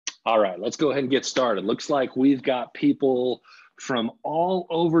All right, let's go ahead and get started. Looks like we've got people from all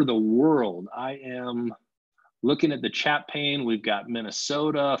over the world. I am looking at the chat pane. We've got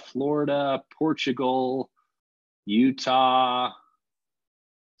Minnesota, Florida, Portugal, Utah,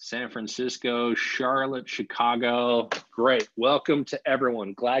 San Francisco, Charlotte, Chicago. Great. Welcome to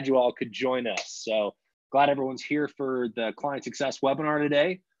everyone. Glad you all could join us. So glad everyone's here for the Client Success webinar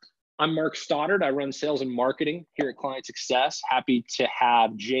today. I'm Mark Stoddard. I run sales and marketing here at Client Success. Happy to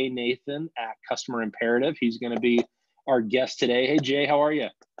have Jay Nathan at Customer Imperative. He's going to be our guest today. Hey, Jay, how are you?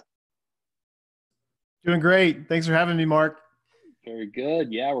 Doing great. Thanks for having me, Mark. Very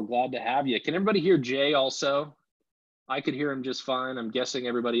good. Yeah, we're glad to have you. Can everybody hear Jay also? I could hear him just fine. I'm guessing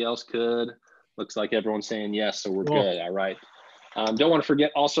everybody else could. Looks like everyone's saying yes, so we're good. All right. Don't want to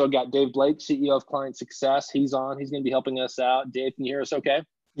forget, also got Dave Blake, CEO of Client Success. He's on. He's going to be helping us out. Dave, can you hear us okay?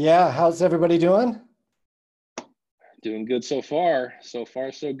 Yeah, how's everybody doing? Doing good so far. So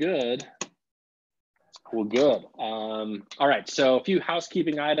far, so good. Well, good. All right, so a few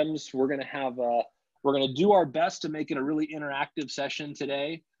housekeeping items. We're gonna do our best to make it a really interactive session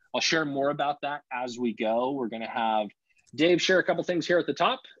today. I'll share more about that as we go. We're gonna have Dave share a couple things here at the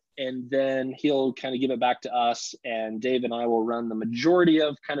top, and then he'll kind of give it back to us, and Dave and I will run the majority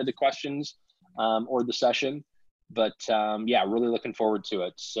of kind of the questions or the session. But yeah, really looking forward to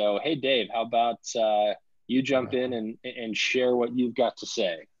it. So, hey, Dave, how about you jump in and share what you've got to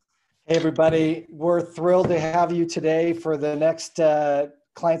say? Hey, everybody. We're thrilled to have you today for the next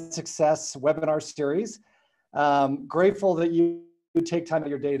Client Success webinar series. Grateful that you take time out of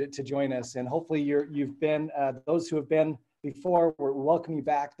your day to join us. And hopefully you've been, those who have been before, we welcome you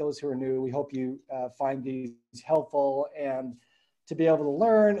back. Those who are new, we hope you find these helpful and to be able to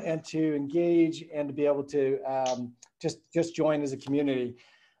learn and to engage and to be able to just join as a community.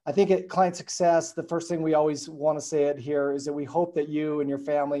 I think at Client Success, the first thing we always want to say it here is that we hope that you and your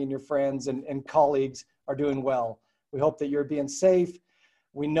family and your friends and colleagues are doing well. We hope that you're being safe.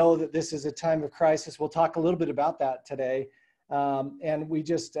 We know that this is a time of crisis. We'll talk a little bit about that today. And we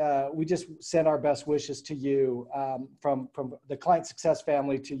just send our best wishes to you from the Client Success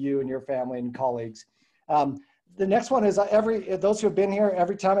family to you and your family and colleagues. The next one is those who have been here,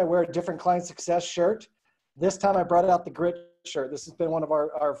 every time I wear a different Client Success shirt. This time I brought out the grit shirt. This has been one of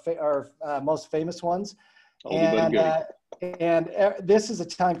our most famous ones. And this is a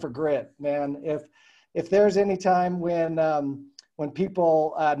time for grit, man. If there's any time when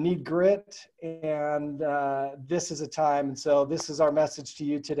people need grit, and this is a time. And so this is our message to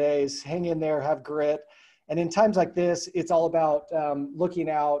you today is hang in there, have grit. And in times like this, it's all about looking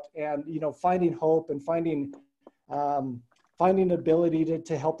out and, finding hope and finding ability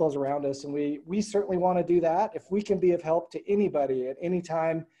to help those around us. And we certainly want to do that. If we can be of help to anybody at any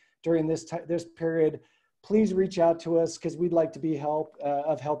time during this period, please reach out to us because we'd like to be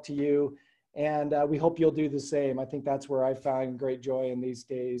of help to you. And we hope you'll do the same. I think that's where I find great joy in these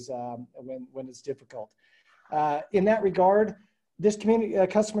days when it's difficult. In that regard, this community,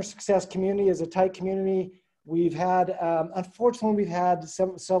 customer success community, is a tight community. We've had, unfortunately, we've had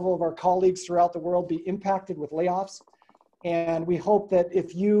several of our colleagues throughout the world be impacted with layoffs. And we hope that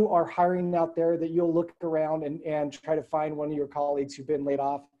if you are hiring out there, that you'll look around and try to find one of your colleagues who've been laid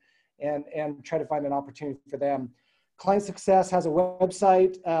off and try to find an opportunity for them. Client Success has a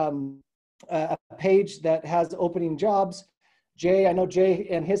website, a page that has opening jobs. I know Jay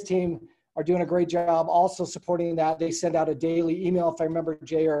and his team are doing a great job also supporting that. They send out a daily email, if I remember,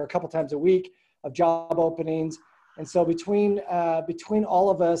 Jay, or a couple times a week of job openings. And so between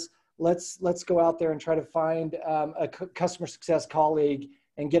all of us, let's go out there and try to find a customer success colleague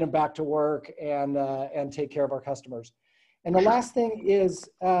and get them back to work and take care of our customers. And the last thing is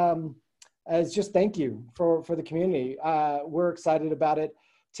just thank you for the community. We're excited about it.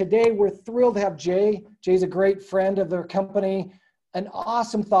 Today, we're thrilled to have Jay. Jay's a great friend of their company, an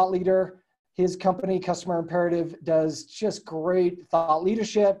awesome thought leader. His company, Customer Imperative, does just great thought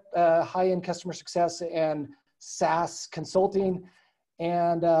leadership, high-end customer success, and SaaS consulting,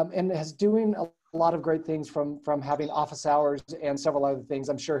 and is doing a lot of great things from having office hours and several other things.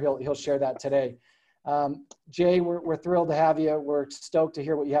 I'm sure he'll share that today. Jay, we're thrilled to have you. We're stoked to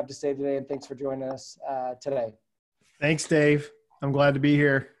hear what you have to say today, and thanks for joining us today. Thanks, Dave. I'm glad to be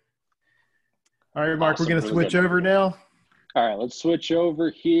here. All right, Mark, Awesome. we're going to switch over now. All right, let's switch over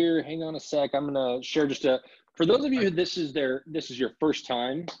here. Hang on a sec. I'm going to share for those of you who this is your first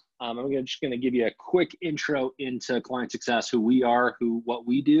time, I'm just going to give you a quick intro into Client Success, who we are, what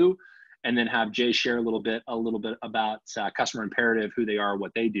we do, and then have Jay share a little bit about Customer Imperative, who they are,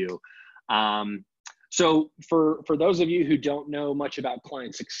 what they do. So for those of you who don't know much about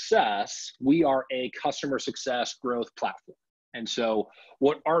Client Success, we are a customer success growth platform. And so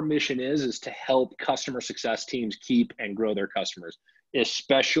what our mission is to help customer success teams keep and grow their customers,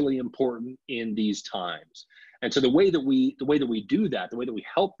 especially important in these times. And so the way that we do that, the way that we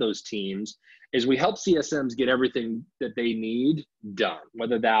help those teams is we help CSMs get everything that they need done,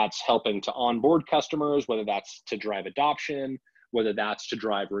 whether that's helping to onboard customers, whether that's to drive adoption, whether that's to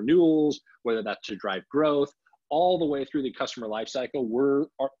drive renewals, whether that's to drive growth, all the way through the customer lifecycle.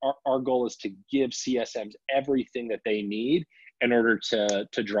 Our goal is to give CSMs everything that they need in order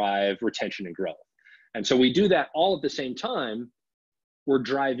to drive retention and growth. And so we do that all at the same time. We're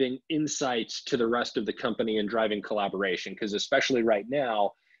driving insights to the rest of the company and driving collaboration, because especially right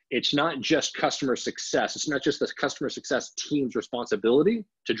now, it's not just customer success. It's not just the customer success team's responsibility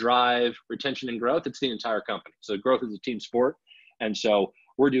to drive retention and growth. It's the entire company. So growth is a team sport. And so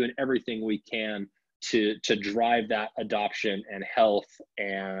we're doing everything we can to drive that adoption and health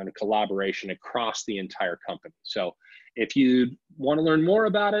and collaboration across the entire company. So if you want to learn more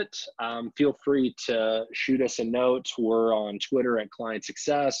about it, feel free to shoot us a note. We're on Twitter at Client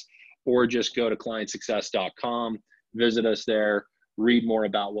Success, or just go to clientsuccess.com, visit us there, read more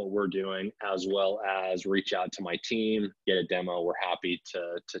about what we're doing, as well as reach out to my team, get a demo. We're happy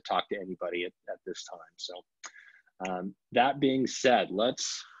to talk to anybody at this time. So that being said,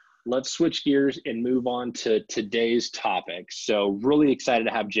 let's switch gears and move on to today's topic. So really excited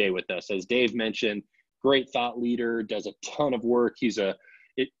to have Jay with us. As Dave mentioned, great thought leader, does a ton of work.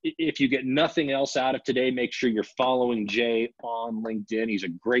 If you get nothing else out of today, make sure you're following Jay on LinkedIn. He's a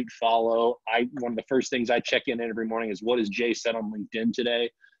great follow. One of the first things I check in every morning is, what has Jay said on LinkedIn today?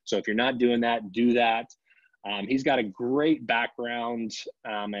 So if you're not doing that, do that. He's got a great background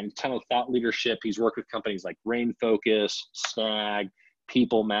and a ton of thought leadership. He's worked with companies like Rain Focus, Snag,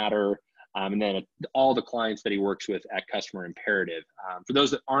 People Matter, and then all the clients that he works with at Customer Imperative. For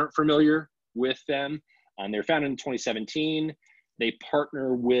those that aren't familiar with them, they were founded in 2017. They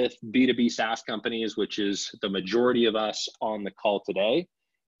partner with B2B SaaS companies, which is the majority of us on the call today.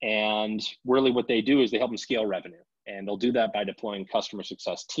 And really what they do is they help them scale revenue. And they'll do that by deploying customer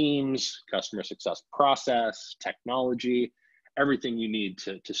success teams, customer success process, technology, everything you need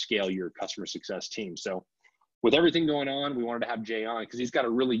to scale your customer success team. So with everything going on, we wanted to have Jay on because he's got a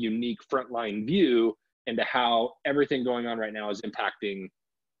really unique frontline view into how everything going on right now is impacting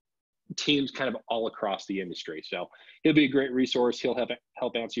teams kind of all across the industry. So he'll be a great resource. He'll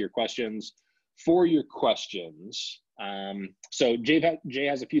help answer your questions. For your questions, so Jay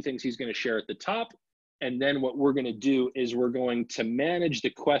has a few things he's going to share at the top. And then what we're going to do is we're going to manage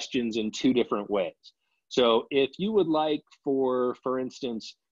the questions in two different ways. So if you would like, for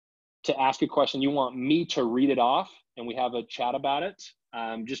instance, to ask a question, you want me to read it off and we have a chat about it,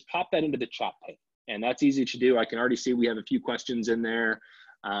 just pop that into the chat pane. And that's easy to do. I can already see we have a few questions in there.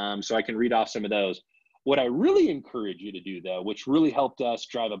 So I can read off some of those. What I really encourage you to do, though, which really helped us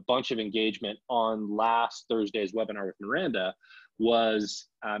drive a bunch of engagement on last Thursday's webinar with Miranda, was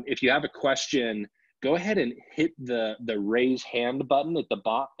if you have a question, go ahead and hit the raise hand button at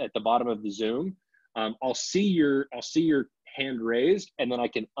the bottom of the Zoom. I'll see your hand raised, and then I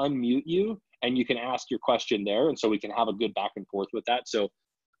can unmute you, and you can ask your question there, and so we can have a good back and forth with that. So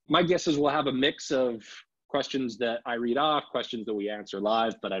my guess is we'll have a mix of questions that I read off, questions that we answer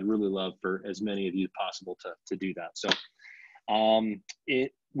live, but I'd really love for as many of you as possible to do that. So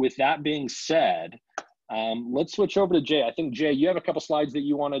with that being said, let's switch over to Jay. I think, Jay, you have a couple slides that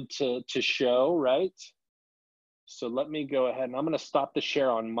you wanted to show, right? So let me go ahead, and I'm going to stop the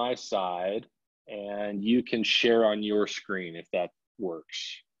share on my side, and you can share on your screen if that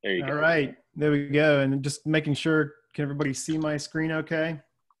works. There you go. All right, there we go. And just making sure, can everybody see my screen okay?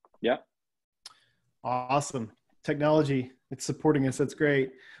 Yeah. Awesome. Technology, it's supporting us. That's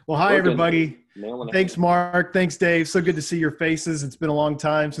great. Well, hi, everybody. Thanks, Mark. Thanks, Dave. So good to see your faces. It's been a long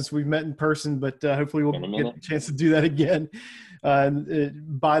time since we've met in person, but hopefully we'll get a chance to do that again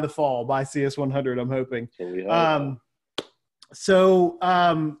by the fall, by CS100, I'm hoping. So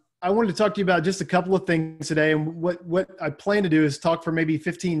I wanted to talk to you about just a couple of things today. And what I plan to do is talk for maybe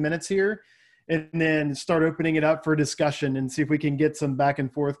 15 minutes here and then start opening it up for discussion and see if we can get some back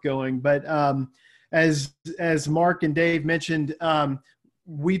and forth going. But as Mark and Dave mentioned,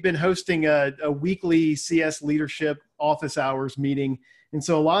 we've been hosting a weekly CS leadership office hours meeting. And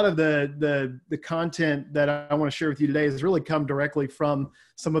so a lot of the content that I want to share with you today has really come directly from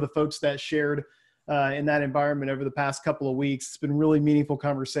some of the folks that shared in that environment over the past couple of weeks. It's been really meaningful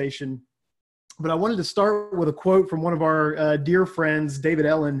conversation. But I wanted to start with a quote from one of our dear friends, David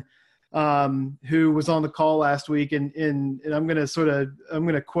Ellen, who was on the call last week, and I'm going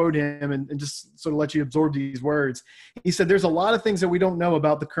to quote him and just sort of let you absorb these words. He said, there's a lot of things that we don't know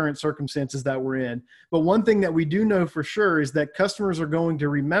about the current circumstances that we're in. But one thing that we do know for sure is that customers are going to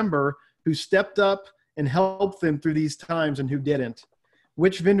remember who stepped up and helped them through these times and who didn't.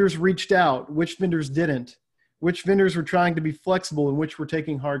 Which vendors reached out, which vendors didn't, which vendors were trying to be flexible and which were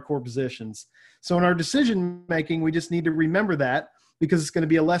taking hardcore positions. So in our decision making, we just need to remember that, because it's going to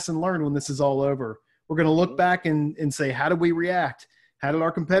be a lesson learned when this is all over. We're going to look back and say, how did we react? How did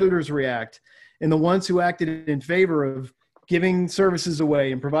our competitors react? And the ones who acted in favor of giving services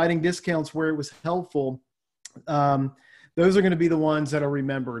away and providing discounts where it was helpful, those are going to be the ones that are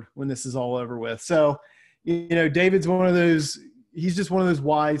remembered when this is all over with. So, David's he's just one of those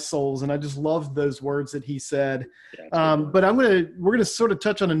wise souls. And I just love those words that he said. But we're going to sort of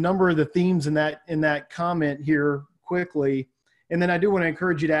touch on a number of the themes in that comment here quickly. And then I do want to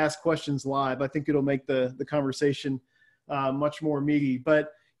encourage you to ask questions live. I think it'll make the conversation much more meaty.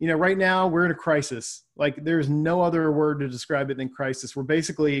 But, right now we're in a crisis. Like, there's no other word to describe it than crisis. We're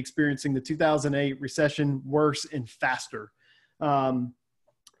basically experiencing the 2008 recession worse and faster.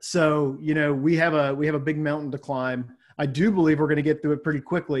 So, we have a big mountain to climb. I do believe we're going to get through it pretty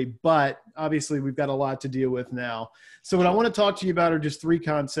quickly, but obviously we've got a lot to deal with now. So what I want to talk to you about are just three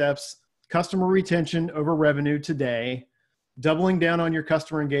concepts: customer retention over revenue today, doubling down on your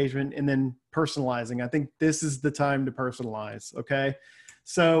customer engagement, and then personalizing. I think this is the time to personalize. Okay.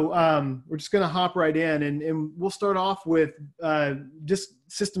 So we're just going to hop right in, and we'll start off with just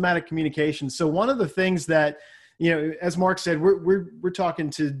systematic communication. So one of the things that, as Mark said, we're talking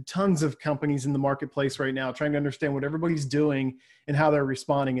to tons of companies in the marketplace right now, trying to understand what everybody's doing and how they're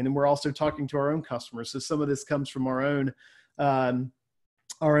responding. And then we're also talking to our own customers. So some of this comes from our own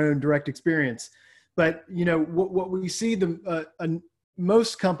direct experience. But, what we see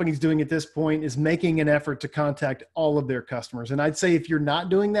most companies doing at this point is making an effort to contact all of their customers. And I'd say if you're not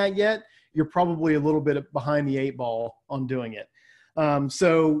doing that yet, you're probably a little bit behind the eight ball on doing it.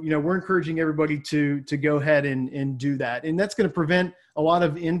 So, we're encouraging everybody to go ahead and do that. And that's going to prevent a lot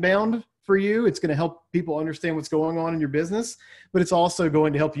of inbound for you. It's going to help people understand what's going on in your business, but it's also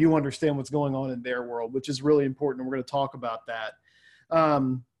going to help you understand what's going on in their world, which is really important. And we're going to talk about that.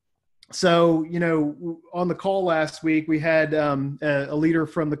 So, on the call last week, we had a leader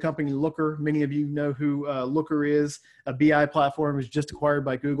from the company Looker. Many of you know who Looker is. A BI platform was just acquired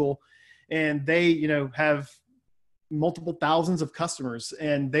by Google, and they, have multiple thousands of customers,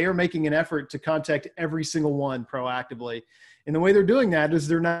 and they are making an effort to contact every single one proactively. And the way they're doing that is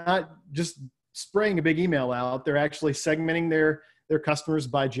they're not just spraying a big email out. They're actually segmenting their customers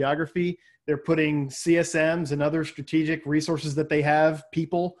by geography. They're putting CSMs and other strategic resources that they have,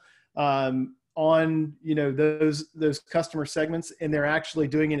 people, on those customer segments, and they're actually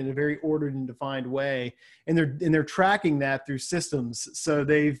doing it in a very ordered and defined way, and they're tracking that through systems. So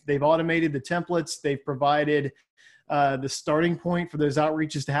they've automated the templates, they've provided the starting point for those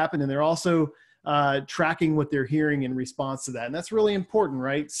outreaches to happen, and they're also tracking what they're hearing in response to that. And that's really important,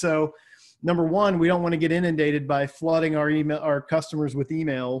 right? So number one, we don't want to get inundated by flooding our customers with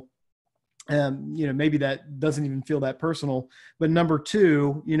email. Maybe that doesn't even feel that personal. But number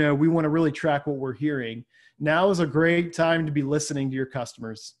two, we want to really track what we're hearing. Now is a great time to be listening to your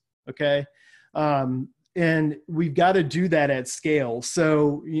customers. Okay. And we've got to do that at scale.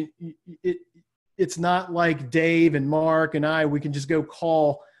 So it's not like Dave and Mark and we can just go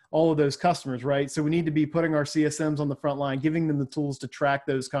call all of those customers, right? So we need to be putting our CSMs on the front line, giving them the tools to track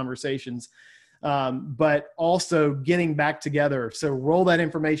those conversations. But also getting back together. So roll that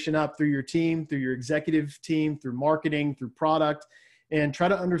information up through your team, through your executive team, through marketing, through product, and try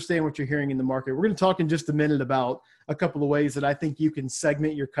to understand what you're hearing in the market. We're going to talk in just a minute about a couple of ways that I think you can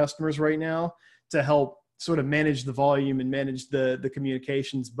segment your customers right now to help sort of manage the volume and manage the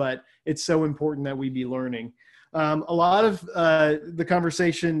communications. But it's so important that we be learning. A lot of the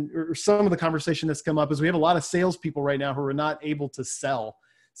conversation, or some of the conversation that's come up, is we have a lot of salespeople right now who are not able to sell.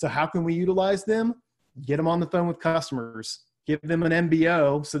 So how can we utilize them? Get them on the phone with customers, give them an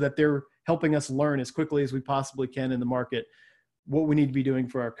MBO so that they're helping us learn as quickly as we possibly can in the market what we need to be doing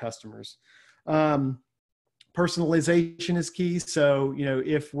for our customers. Personalization is key. So,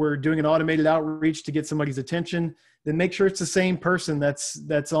 if we're doing an automated outreach to get somebody's attention, then make sure it's the same person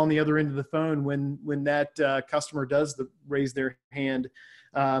that's on the other end of the phone when that customer does raise their hand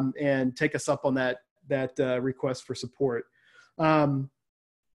and take us up on that request for support.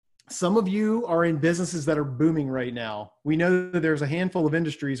 Some of you are in businesses that are booming right now. We know that there's a handful of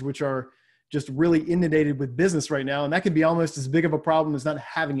industries which are just really inundated with business right now. And that can be almost as big of a problem as not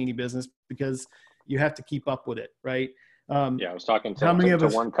having any business, because you have to keep up with it, right? Yeah, I was talking How many of to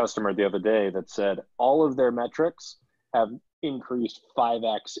us? one customer the other day that said all of their metrics have increased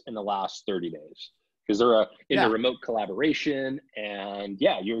 5x in the last 30 days because they're into Yeah, remote collaboration. And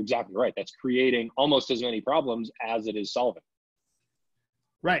yeah, you're exactly right. That's creating almost as many problems as it is solving.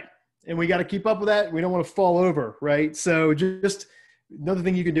 right. And we got to keep up with that. We don't want to fall over, right? So just another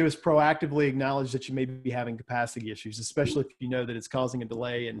thing you can do is proactively acknowledge that you may be having capacity issues, especially if you know that it's causing a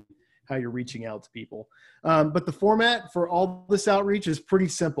delay in how you're reaching out to people. But the format for all this outreach is pretty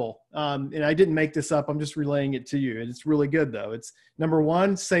simple. And I didn't make this up. I'm just relaying it to you. And it's really good though. It's number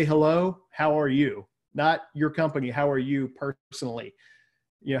one, say hello. How are you? Not your company. How are you personally?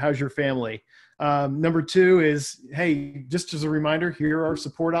 You know, how's your family? Number two is, hey, just as a reminder, here are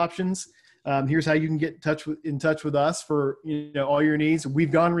support options. Here's how you can get in touch with us for, you know, all your needs.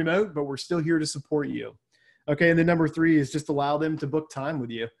 We've gone remote, but we're still here to support you. Okay. And then number three is just allow them to book time with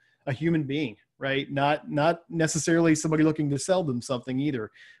you, a human being, right? Not necessarily somebody looking to sell them something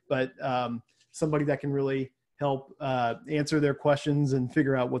either, but somebody that can really help answer their questions and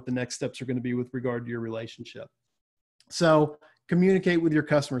figure out what the next steps are going to be with regard to your relationship. So communicate with your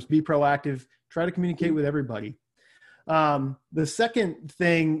customers, be proactive, try to communicate with everybody. The second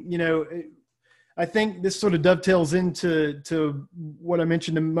thing, you know, I think this sort of dovetails into what I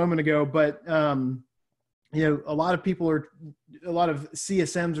mentioned a moment ago, but you know, a lot of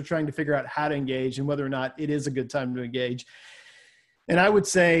CSMs are trying to figure out how to engage and whether or not it is a good time to engage. And I would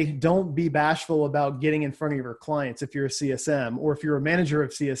say, don't be bashful about getting in front of your clients. If you're a CSM or if you're a manager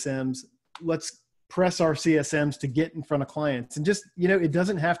of CSMs, let's press our CSMs to get in front of clients. And just, you know, it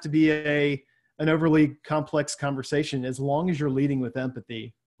doesn't have to be an overly complex conversation as long as you're leading with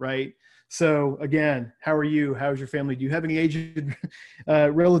empathy, right? So again, how are you? How's your family? Do you have any aged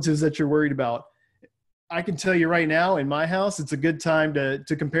relatives that you're worried about? I can tell you right now in my house, it's a good time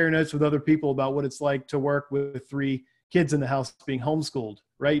to compare notes with other people about what it's like to work with 3 kids in the house being homeschooled.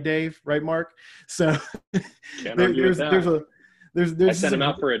 Right, Dave? Right, Mark? So there's I sent him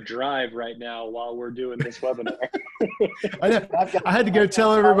out for a drive right now while we're doing this webinar. I know. I had to go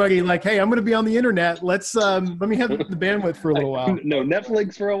tell everybody, like, hey, I'm going to be on the internet. Let me have the bandwidth for a little while. No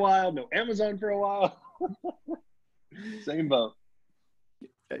Netflix for a while, no Amazon for a while. Same boat.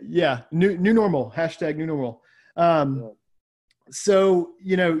 Yeah, new normal. # new normal. So,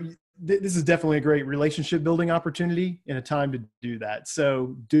 you know, this is definitely a great relationship building opportunity and a time to do that.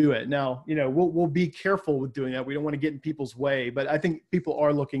 So do it. Now, you know, we'll be careful with doing that. We don't want to get in people's way, but I think people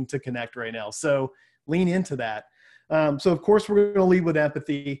are looking to connect right now. So lean into that. So of course, we're going to lead with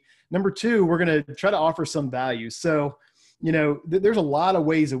empathy. Number 2, we're going to try to offer some value. So, you know, there's a lot of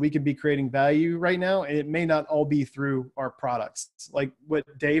ways that we can be creating value right now, and it may not all be through our products. Like what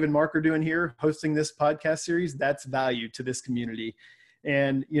Dave and Mark are doing here, hosting this podcast series, that's value to this community.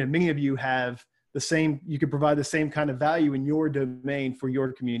 And, you know, many of you have you could provide the same kind of value in your domain for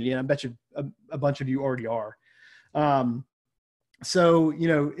your community. And I bet you a bunch of you already are. So, you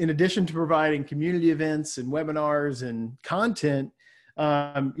know, in addition to providing community events and webinars and content,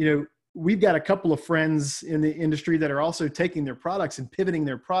 you know, we've got a couple of friends in the industry that are also taking their products and pivoting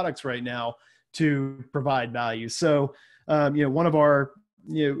their products right now to provide value. So, you know, one of our,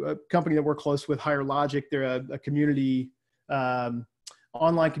 you know, a company that we're close with, Higher Logic, they're a community,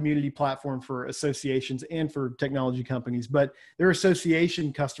 online community platform for associations and for technology companies, but their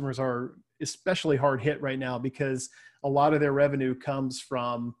association customers are especially hard hit right now because a lot of their revenue comes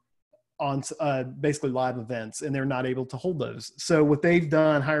from basically live events, and they're not able to hold those. So what they've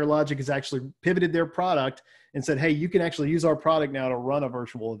done, Higher Logic, has actually pivoted their product and said, hey, you can actually use our product now to run a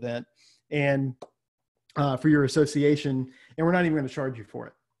virtual event and for your association, and we're not even going to charge you for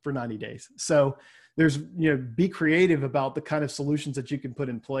it for 90 days. So there's, you know, be creative about the kind of solutions that you can put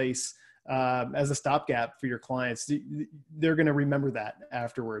in place as a stopgap for your clients. They're going to remember that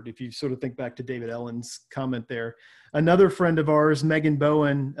afterward. If you sort of think back to David Ellen's comment there. Another friend of ours, Megan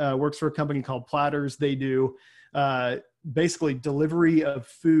Bowen, works for a company called Platters. They do basically delivery of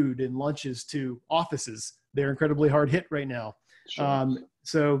food and lunches to offices. They're incredibly hard hit right now. Sure.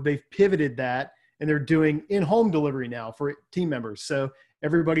 So they've pivoted that, and they're doing in-home delivery now for team members. So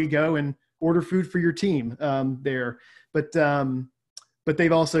everybody go and order food for your team there. But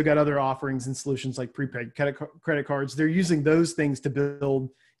they've also got other offerings and solutions like prepaid credit cards. They're using those things to build,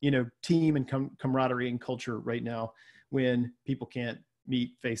 you know, team and camaraderie and culture right now when people can't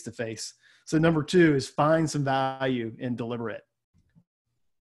meet face to face. So number 2 is find some value and deliver it.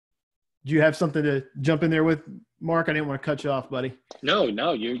 Do you have something to jump in there with, Mark? I didn't want to cut you off, buddy. No,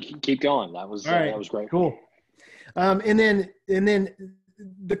 you keep going. That was right. That was great. Cool. And then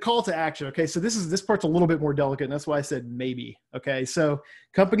the call to action. Okay. So this part's a little bit more delicate, and that's why I said maybe. Okay. So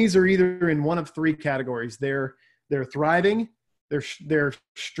companies are either in one of 3 categories. They're they're thriving, they're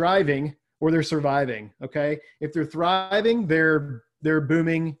striving, or they're surviving. Okay. If they're thriving, they're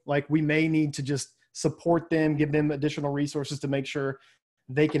booming. Like, we may need to just support them, give them additional resources to make sure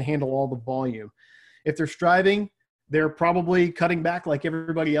they can handle all the volume. If they're striving, they're probably cutting back like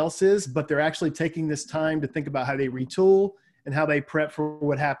everybody else is, but they're actually taking this time to think about how they retool and how they prep for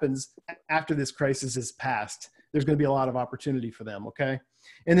what happens after this crisis is passed. There's going to be a lot of opportunity for them. Okay.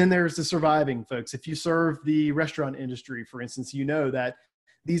 And then there's the surviving folks. If you serve the restaurant industry, for instance, you know that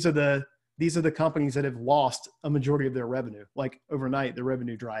these are the companies that have lost a majority of their revenue. Like, overnight, the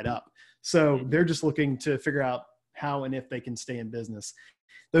revenue dried up. So they're just looking to figure out how and if they can stay in business.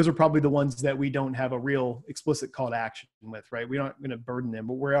 Those are probably the ones that we don't have a real explicit call to action with, right? We aren't going to burden them,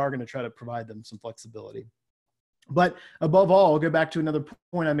 but we are going to try to provide them some flexibility. But above all, I'll go back to another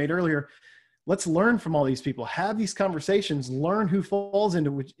point I made earlier. Let's learn from all these people, have these conversations, learn who falls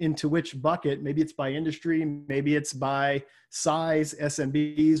into which bucket. Maybe it's by industry, maybe it's by size.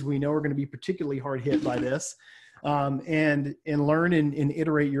 SMBs, we know, are going to be particularly hard hit by this. And learn and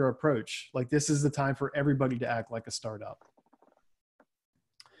iterate your approach. Like, this is the time for everybody to act like a startup.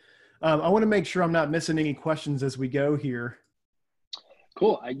 I want to make sure I'm not missing any questions as we go here.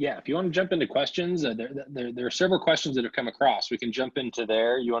 Cool. Yeah, if you want to jump into questions, there are several questions that have come across. We can jump into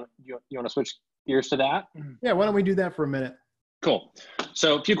there. You want to switch gears to that? Yeah, why don't we do that for a minute? Cool.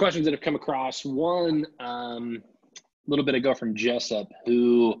 So a few questions that have come across. One, a little bit ago from Jessup,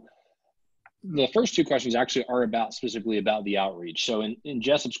 who the first two questions actually are specifically about the outreach. So in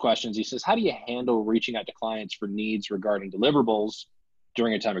Jessup's questions, he says, how do you handle reaching out to clients for needs regarding deliverables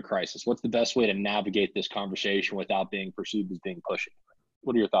during a time of crisis? What's the best way to navigate this conversation without being perceived as being pushy?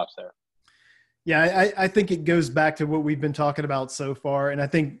 What are your thoughts there? Yeah, I think it goes back to what we've been talking about so far. And I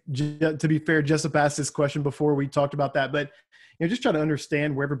think, to be fair, Jessup asked this question before we talked about that, but just try to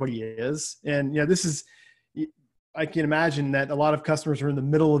understand where everybody is. And this is, I can imagine that a lot of customers are in the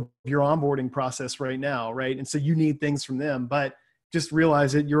middle of your onboarding process right now, right? And so you need things from them, but just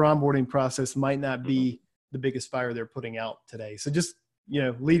realize that your onboarding process might not be the biggest fire they're putting out today. So just,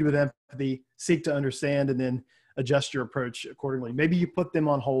 lead with empathy, seek to understand, and then adjust your approach accordingly. Maybe you put them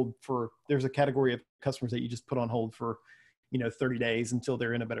on hold there's a category of customers that you just put on hold for, 30 days until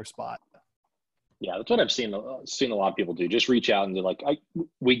they're in a better spot. Yeah, that's what I've seen a lot of people do. Just reach out and they're like,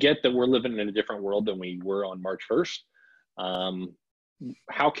 we get that we're living in a different world than we were on March 1st.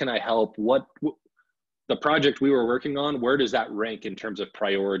 How can I help? What the project we were working on, where does that rank in terms of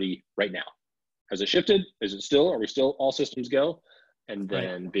priority right now? Has it shifted? Is it still, are we still all systems go? And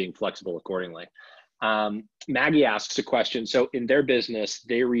then being flexible accordingly. Maggie asks a question. So in their business,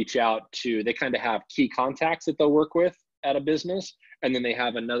 they reach out to, they kind of have key contacts that they'll work with at a business. And then they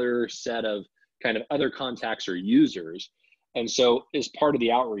have another set of kind of other contacts or users. And so as part of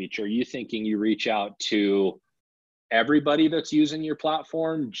the outreach, are you thinking you reach out to everybody that's using your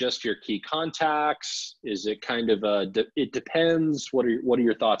platform, just your key contacts? Is it kind of it depends? What are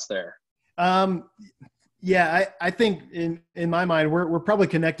your thoughts there? Yeah, I think in my mind, we're probably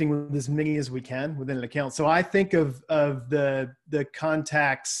connecting with as many as we can within an account. So I think of the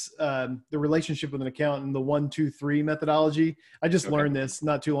contacts, the relationship with an account, and the 1, 2, 3 methodology. I just learned this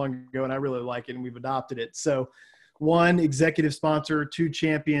not too long ago, and I really like it, and we've adopted it. So 1 executive sponsor, 2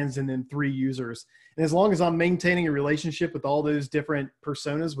 champions, and then 3 users. And as long as I'm maintaining a relationship with all those different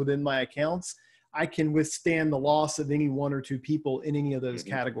personas within my accounts, I can withstand the loss of any 1 or 2 people in any of those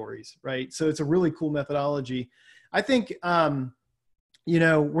categories, right? So it's a really cool methodology. I think,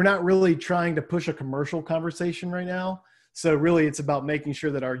 we're not really trying to push a commercial conversation right now. So really it's about making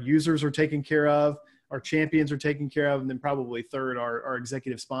sure that our users are taken care of, our champions are taken care of, and then probably third, our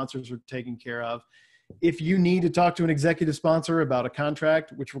executive sponsors are taken care of. If you need to talk to an executive sponsor about a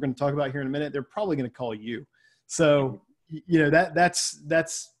contract, which we're going to talk about here in a minute, they're probably going to call you. So,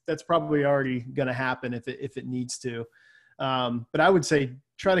 that's probably already going to happen if it needs to. But I would say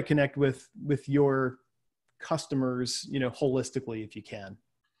try to connect with your customers, holistically if you can.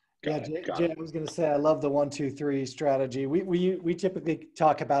 Jay, I was going to say, I love the 1, 2, 3 strategy. We typically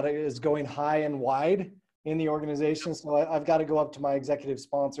talk about it as going high and wide in the organization. So I've got to go up to my executive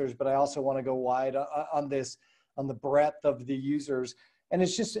sponsors, but I also want to go wide on the breadth of the users. And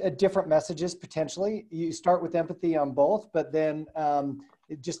it's just different messages potentially. You start with empathy on both, but then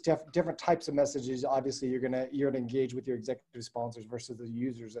just different types of messages. Obviously, you're gonna engage with your executive sponsors versus the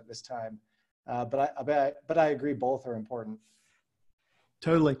users at this time. But I agree, both are important.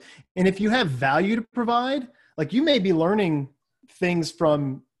 Totally. And if you have value to provide, like you may be learning things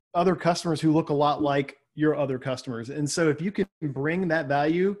from other customers who look a lot like your other customers. And so if you can bring that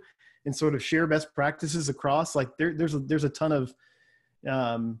value and sort of share best practices across, like there's a ton of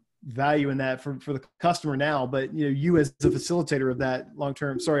value in that for the customer now, but you as the facilitator of that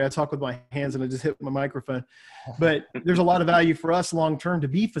long-term, sorry, I talk with my hands and I just hit my microphone, but there's a lot of value for us long-term to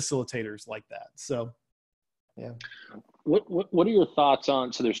be facilitators like that. So, yeah. What are your thoughts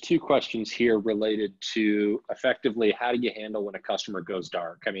on, so there's two questions here related to effectively, how do you handle when a customer goes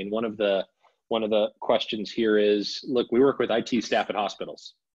dark? I mean, one of the questions here is, look, we work with IT staff at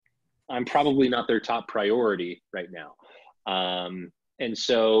hospitals. I'm probably not their top priority right now. And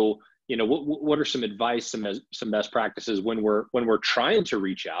so, what are some advice, some best practices when we're trying to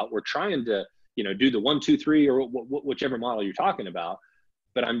reach out, we're trying to, do the 1, 2, 3, or whichever model you're talking about,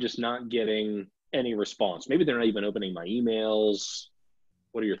 but I'm just not getting any response. Maybe they're not even opening my emails.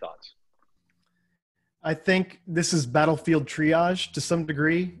 What are your thoughts? I think this is battlefield triage to some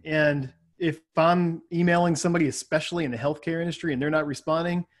degree. And if I'm emailing somebody, especially in the healthcare industry, and they're not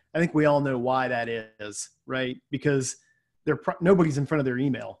responding, I think we all know why that is, right? Because nobody's in front of their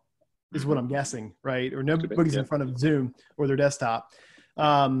email is what I'm guessing, right? Or nobody's in front of Zoom or their desktop.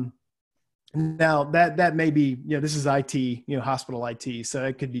 Now that may be, this is IT, hospital IT, so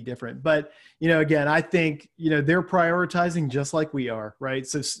it could be different. But, again, I think, they're prioritizing just like we are, right?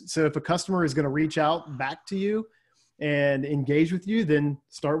 So if a customer is going to reach out back to you and engage with you, then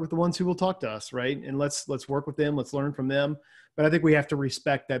start with the ones who will talk to us, right? And let's work with them, let's learn from them. But I think we have to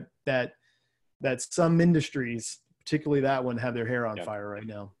respect that some industries, particularly that one, have their hair on fire right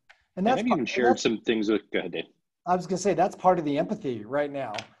now. And that's, I've even shared some things with, go ahead, Dave. I was going to say, that's part of the empathy right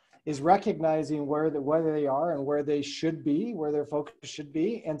now, is recognizing where they are and where they should be, where their focus should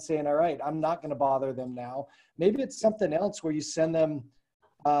be, and saying, all right, I'm not going to bother them now. Maybe it's something else where you send them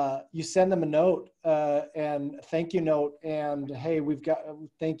a note and thank you note, and hey,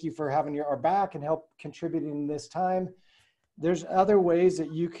 thank you for having our back and help contributing this time. There's other ways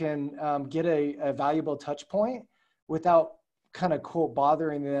that you can get a valuable touch point without kind of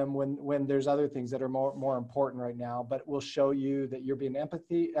bothering them when there's other things that are more important right now, but will show you that you're being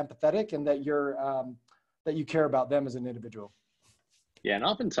empathetic and that that you care about them as an individual. Yeah. And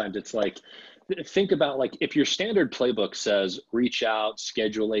oftentimes it's like, think about, like, if your standard playbook says reach out,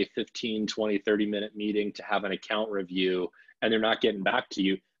 schedule a 15, 20, 30-minute meeting to have an account review, and they're not getting back to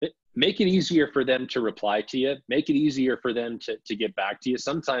you, make it easier for them to reply to you, make it easier for them to get back to you.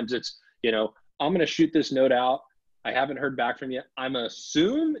 Sometimes it's, I'm going to shoot this note out, I haven't heard back from you. I'm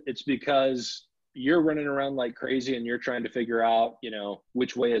assume it's because you're running around like crazy and you're trying to figure out,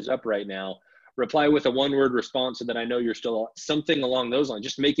 which way is up right now. Reply with a 1-word response so that I know you're still, something along those lines.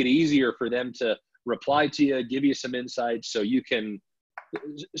 Just make it easier for them to reply to you, give you some insights so you can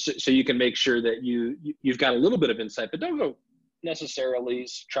make sure that you've got a little bit of insight, but don't go necessarily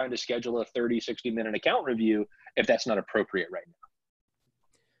trying to schedule a 30, 60-minute account review if that's not appropriate right now.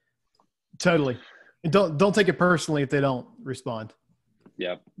 Totally. And don't take it personally if they don't respond.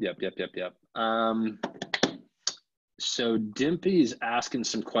 Yep. So Dimpy's asking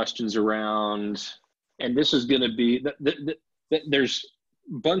some questions around, and this is going to be, there's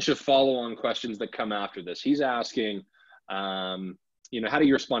a bunch of follow-on questions that come after this. He's asking, how do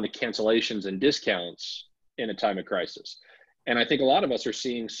you respond to cancellations and discounts in a time of crisis? And I think a lot of us are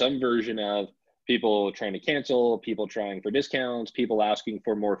seeing some version of people trying to cancel, people trying for discounts, people asking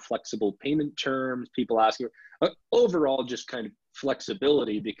for more flexible payment terms, people asking overall just kind of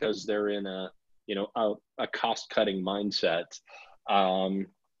flexibility because they're in a cost-cutting mindset. Are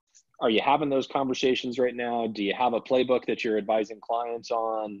you having those conversations right now? Do you have a playbook that you're advising clients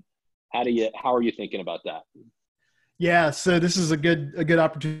on? How are you thinking about that? Yeah, so this is a good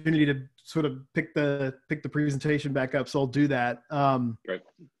opportunity to sort of pick the presentation back up. So I'll do that. Right.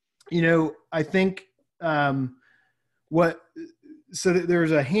 I think so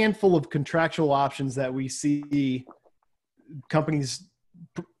there's a handful of contractual options that we see companies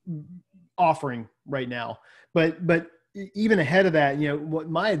offering right now, but even ahead of that, what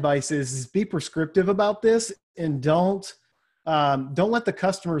my advice is be prescriptive about this, and don't let the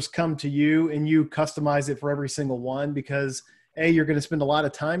customers come to you and you customize it for every single one, because A, you're going to spend a lot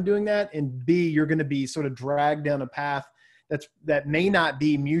of time doing that, and B, you're going to be sort of dragged down a path that may not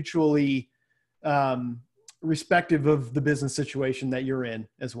be mutually respective of the business situation that you're in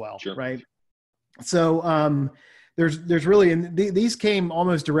as well. Sure. Right. So there's really, and these came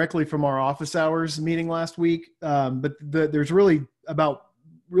almost directly from our office hours meeting last week. But there's really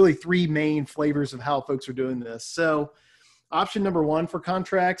 3 main flavors of how folks are doing this. So option number 1 for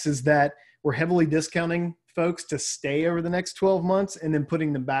contracts is that we're heavily discounting folks to stay over the next 12 months and then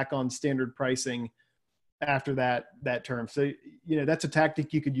putting them back on standard pricing after that term. So, that's a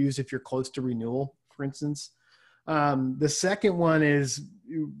tactic you could use if you're close to renewal, for instance. The second one is,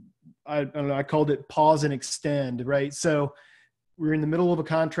 I don't know, I called it pause and extend, right? So we're in the middle of a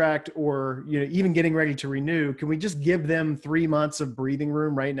contract or, even getting ready to renew, can we just give them 3 months of breathing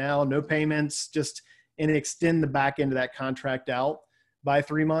room right now? No payments, just, and extend the back end of that contract out by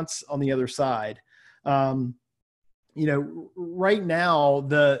 3 months on the other side. Right now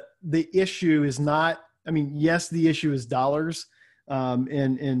the issue is not, yes, the issue is dollars,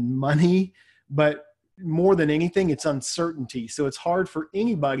 and money, but more than anything, it's uncertainty. So it's hard for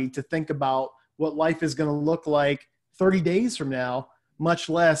anybody to think about what life is going to look like 30 days from now, much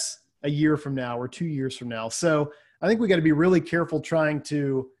less a year from now or 2 years from now. So I think we got to be really careful trying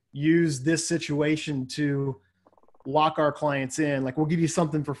to use this situation to lock our clients in. Like, we'll give you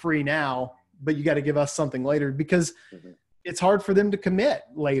something for free now, but you got to give us something later, because it's hard for them to commit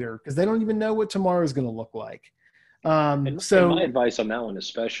later because they don't even know what tomorrow is going to look like. And my advice on that one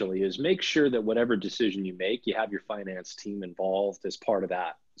especially is make sure that whatever decision you make, you have your finance team involved as part of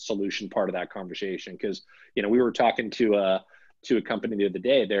that solution, part of that conversation. Because, we were talking to a company the other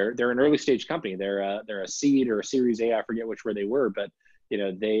day. They're an early stage company. They're a seed or a Series A. I forget where they were, but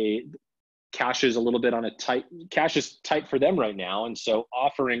cash is a little bit cash is tight for them right now. And so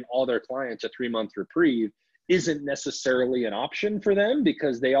offering all their clients a 3-month reprieve isn't necessarily an option for them,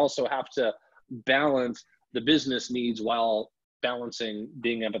 because they also have to balance the business needs while balancing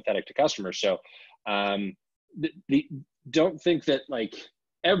being empathetic to customers. So don't think that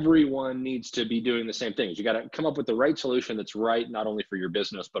everyone needs to be doing the same things. You got to come up with the right solution that's right, not only for your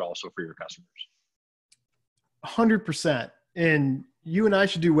business, but also for your customers. 100%. And you and I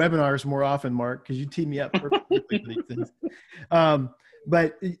should do webinars more often, Mark, because you tee me up perfectly for these things.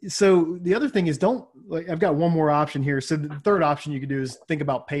 But so the other thing is, I've got one more option here. So the third option you could do is think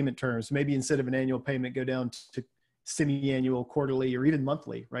about payment terms. Maybe instead of an annual payment, go down to semi-annual, quarterly, or even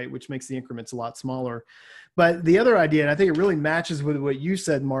monthly, right? Which makes the increments a lot smaller. But the other idea, and I think it really matches with what you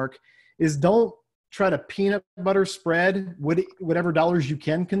said, Mark, is don't try to peanut butter spread whatever dollars you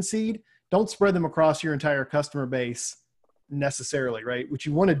can concede. Don't spread them across your entire customer base necessarily, right? What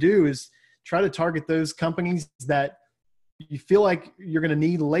you want to do is try to target those companies that you feel like you're going to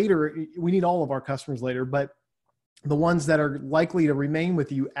need later. We need all of our customers later, but the ones that are likely to remain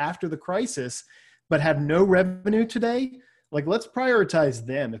with you after the crisis, but have no revenue today, let's prioritize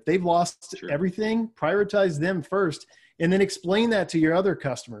them. If they've lost everything, prioritize them first, and then explain that to your other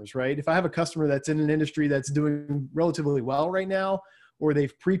customers, right? If I have a customer that's in an industry that's doing relatively well right now, or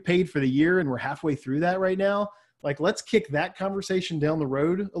they've prepaid for the year and we're halfway through that right now, let's kick that conversation down the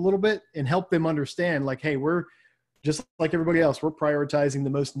road a little bit and help them understand, hey, we're just like everybody else. We're prioritizing the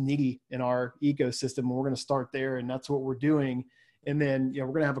most needy in our ecosystem, and we're going to start there, and that's what we're doing. And then, we're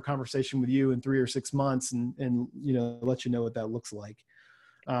going to have a conversation with you in 3 or 6 months and let you know what that looks like.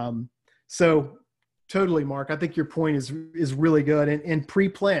 So totally, Mark, I think your point is really good. And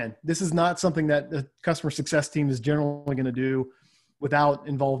pre-plan. This is not something that the customer success team is generally going to do without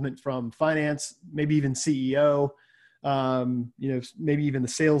involvement from finance, maybe even CEO, maybe even the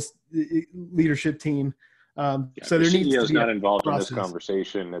sales leadership team. So there needs to be not involved in this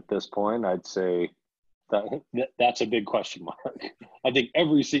conversation at this point. I'd say that's a big question mark. I think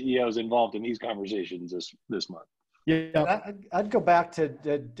every CEO is involved in these conversations this month. Yeah, I'd go back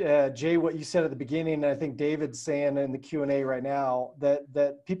to Jay, what you said at the beginning, and I think David's saying in the Q&A right now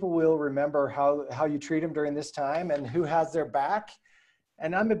that people will remember how you treat them during this time and who has their back.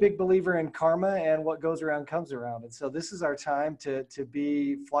 And I'm a big believer in karma, and what goes around comes around. And so this is our time to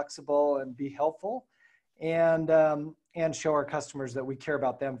be flexible and be helpful, and show our customers that we care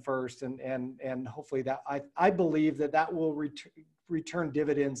about them first. And hopefully that I believe that will return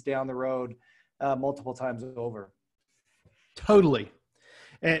dividends down the road multiple times over. Totally.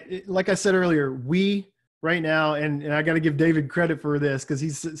 And like I said earlier, we right now, and I got to give David credit for this because he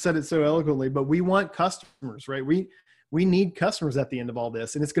said it so eloquently, but we want customers, right? We need customers at the end of all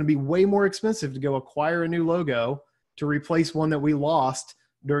this. And it's going to be way more expensive to go acquire a new logo to replace one that we lost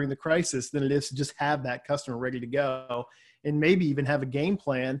during the crisis than it is to just have that customer ready to go, and maybe even have a game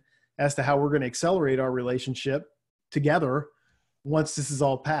plan as to how we're going to accelerate our relationship together once this is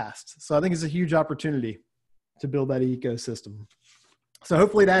all passed. So I think it's a huge opportunity to build that ecosystem. So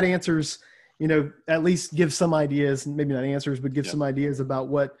hopefully that answers, at least give some ideas, maybe not answers, but give some ideas about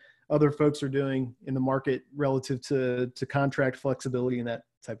what other folks are doing in the market relative to contract flexibility and that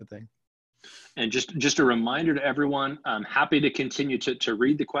type of thing. And just a reminder to everyone, I'm happy to continue to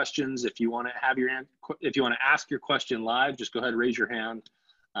read the questions. If you want to ask your question live, just go ahead and raise your hand,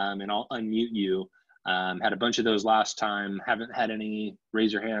 and I'll unmute you. Had a bunch of those last time. Haven't had any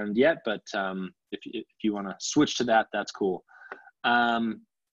raise your hand yet, but if you want to switch to that, that's cool.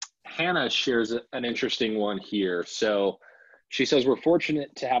 Hannah shares an interesting one here. So she says, we're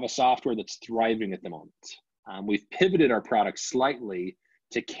fortunate to have a software that's thriving at the moment. We've pivoted our product slightly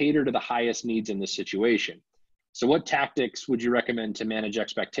to cater to the highest needs in this situation. So what tactics would you recommend to manage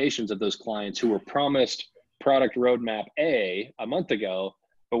expectations of those clients who were promised product roadmap A a month ago,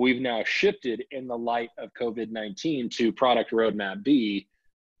 but we've now shifted in the light of COVID-19 to product roadmap B?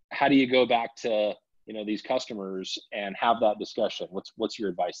 How do you go back to, these customers and have that discussion? What's your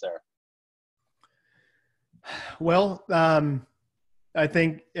advice there? Well, I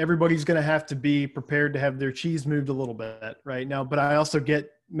think everybody's going to have to be prepared to have their cheese moved a little bit right now, but I also get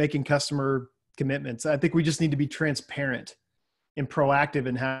making customer commitments. I think we just need to be transparent and proactive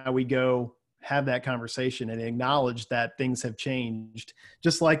in how we go have that conversation and acknowledge that things have changed.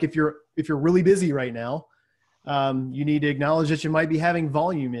 Just like if you're really busy right now, you need to acknowledge that you might be having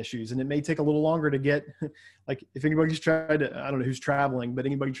volume issues, and it may take a little longer to get, like if anybody's tried to, I don't know who's traveling, but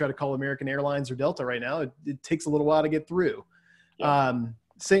anybody try to call American Airlines or Delta right now, it takes a little while to get through. Yeah.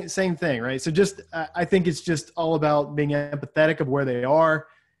 Same thing, right? So I think it's just all about being empathetic of where they are.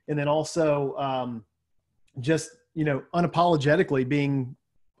 And then also just, unapologetically being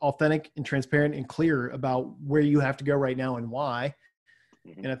authentic and transparent and clear about where you have to go right now and why.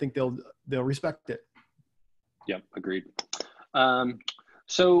 Mm-hmm. And I think they'll respect it. Yep, agreed.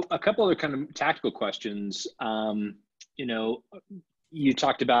 So a couple other kind of tactical questions. You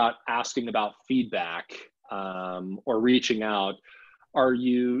talked about asking about feedback or reaching out. Are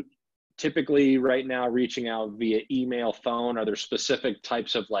you typically right now reaching out via email, phone? Are there specific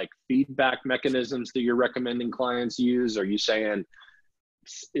types of like feedback mechanisms that you're recommending clients use? Are you saying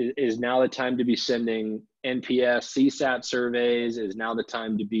is now the time to be sending NPS, CSAT surveys? Is now the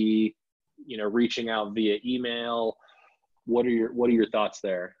time to be, reaching out via email? What are your thoughts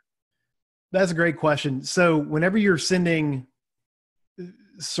there? That's a great question. So whenever you're sending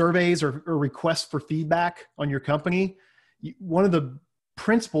surveys or requests for feedback on your company, one of the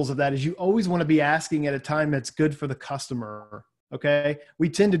principles of that is you always want to be asking at a time that's good for the customer. Okay. We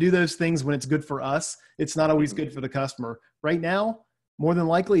tend to do those things when it's good for us. It's not always good for the customer. Right now, more than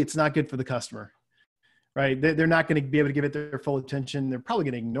likely, it's not good for the customer, right? They're not going to be able to give it their full attention. They're probably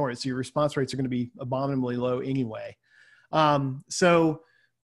going to ignore it. So your response rates are going to be abominably low anyway. I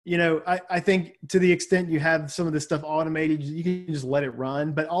think to the extent you have some of this stuff automated, you can just let it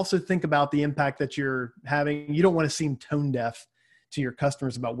run, but also think about the impact that you're having. You don't want to seem tone deaf to your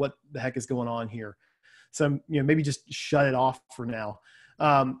customers about what the heck is going on here. So, maybe just shut it off for now.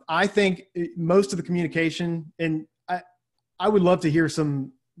 I think most of the communication, and I would love to hear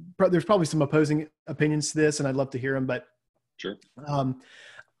there's probably some opposing opinions to this, and I'd love to hear them, but sure.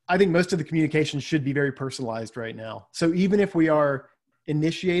 I think most of the communication should be very personalized right now. So even if we are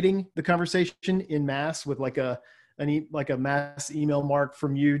initiating the conversation in mass with like a mass email mark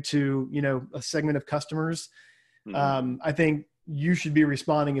from you to, a segment of customers, I think you should be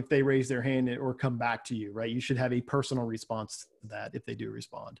responding if they raise their hand or come back to you, right? You should have a personal response to that if they do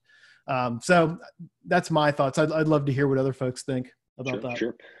respond. So that's my thoughts. I'd love to hear what other folks think about that.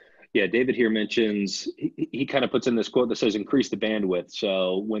 Sure. Yeah, David here mentions, he kind of puts in this quote that says, increase the bandwidth.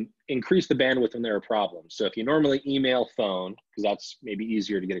 So increase the bandwidth when there are problems. So if you normally email, phone, because that's maybe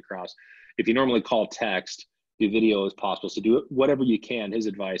easier to get across. If you normally call, text, do video as possible. So do it, whatever you can. His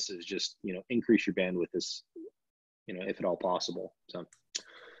advice is just, increase your bandwidth as, if at all possible. So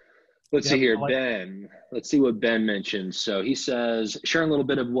let's see here, Ben. Let's see what Ben mentioned. So he says, sharing a little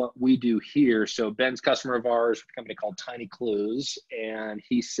bit of what we do here. So Ben's customer of ours, a company called Tiny Clues. And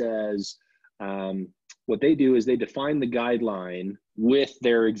he says, what they do is they define the guideline with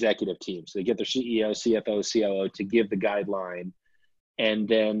their executive team. So they get their CEO, CFO, COO to give the guideline. And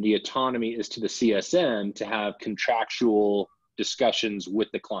then the autonomy is to the CSM to have contractual discussions with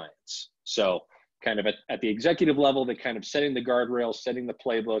the clients. So kind of at the executive level, they're kind of setting the guardrails, setting the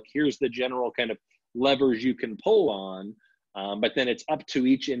playbook. Here's the general kind of levers you can pull on, but then it's up to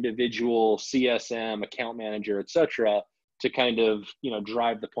each individual CSM, account manager, et cetera, to kind of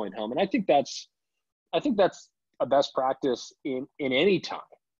drive the point home. And I think that's a best practice in any time,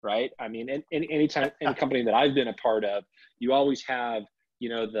 right? I mean, in any time, any company that I've been a part of, you always have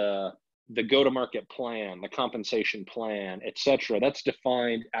the go-to-market plan, the compensation plan, et cetera. That's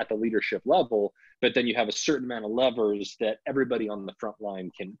defined at the leadership level, but then you have a certain amount of levers that everybody on the front line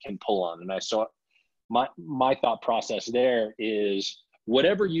can pull on. And I saw my thought process there is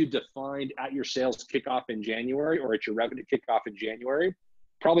whatever you defined at your sales kickoff in January or at your revenue kickoff in January,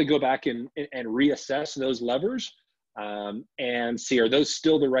 probably go back and reassess those levers and see, are those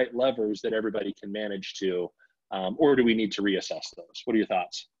still the right levers that everybody can manage to, or do we need to reassess those? What are your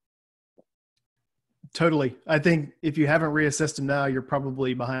thoughts? Totally. I think if you haven't reassessed them now, you're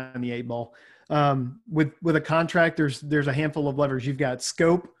probably behind the eight ball. With a contract, there's a handful of levers. You've got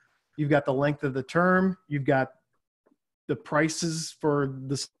scope, you've got the length of the term, you've got the prices for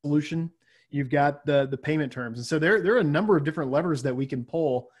the solution, you've got the payment terms. And so there are a number of different levers that we can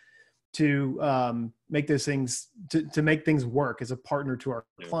pull to make those things, to make things work as a partner to our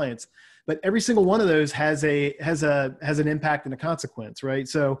clients. But every single one of those has an impact and a consequence, right?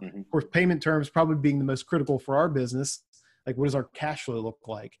 So of course, payment terms probably being the most critical for our business. Like, what does our cash flow look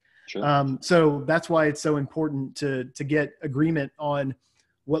like? Sure. So that's why it's so important to get agreement on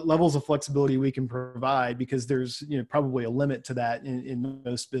what levels of flexibility we can provide, because there's, probably a limit to that in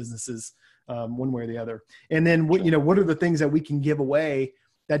most businesses, one way or the other. And then what, what are the things that we can give away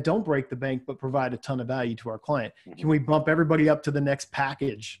that don't break the bank, but provide a ton of value to our client? Can we bump everybody up to the next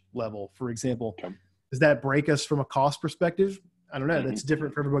package level, for example? Okay. Does that break us from a cost perspective? I don't know. That's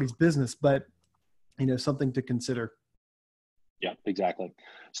different for everybody's business, but something to consider. Yeah, exactly.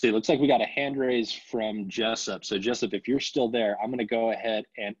 So it looks like we got a hand raise from Jessup. So Jessup, if you're still there, I'm going to go ahead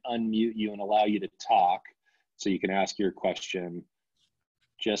and unmute you and allow you to talk so you can ask your question.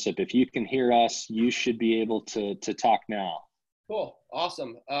 Jessup, if you can hear us, you should be able to talk now. Cool.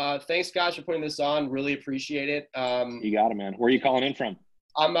 Awesome. Thanks, guys, for putting this on. Really appreciate it. You got it, man. Where are you calling in from?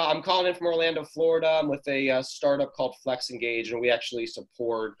 I'm calling in from Orlando, Florida. I'm with a startup called Flex Engage, and we actually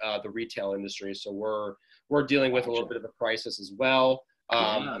support the retail industry. So we're dealing with a little bit of a crisis as well.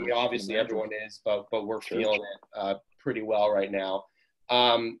 I mean, obviously everyone is, but we're feeling it pretty well right now.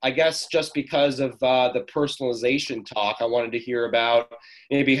 I guess just because of the personalization talk, I wanted to hear about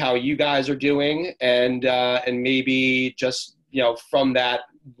maybe how you guys are doing, and maybe just, from that,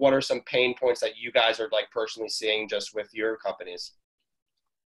 what are some pain points that you guys are like personally seeing just with your companies?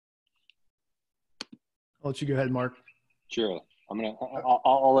 I'll let you go ahead, Mark. Sure.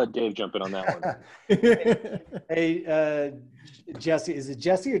 I'll let Dave jump in on that one. Hey, Jesse, is it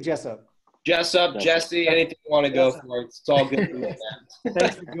Jesse or Jessup? Jessup, Jesse, anything you want to go for. It's all good.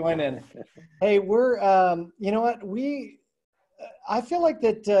 Thanks for joining. Hey, we're, you know what, I feel like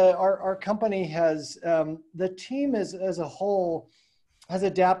that our company has, the team as a whole has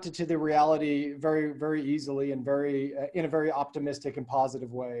adapted to the reality very, very easily and in a very optimistic and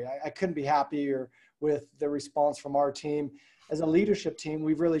positive way. I couldn't be happier with the response from our team. As a leadership team,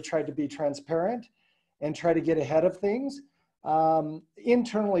 we've really tried to be transparent and try to get ahead of things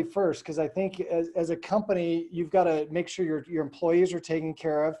internally first, because I think as a company, you've got to make sure your employees are taken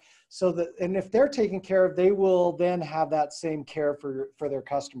care of, so that, and if they're taken care of, they will then have that same care for their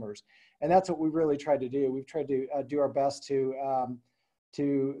customers. And that's what we really tried to do. We've tried to do our best to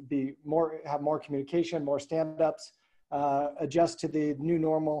have more communication, more stand-ups, adjust to the new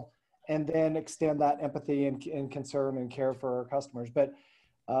normal, and then extend that empathy and concern and care for our customers. But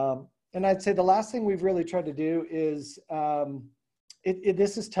and I'd say the last thing we've really tried to do is,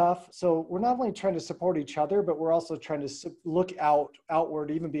 this is tough. So we're not only trying to support each other, but we're also trying to look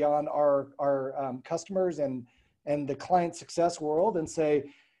outward, even beyond our customers and the client success world, and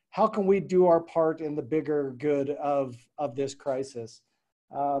say, how can we do our part in the bigger good of this crisis?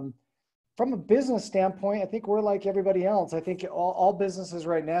 From a business standpoint, I think we're like everybody else. I think all businesses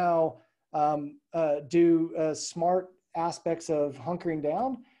right now do smart aspects of hunkering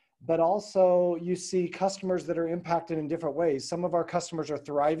down, but also you see customers that are impacted in different ways. Some of our customers are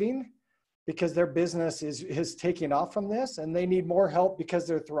thriving because their business is taking off from this, and they need more help because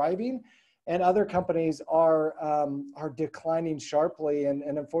they're thriving. And other companies are declining sharply, and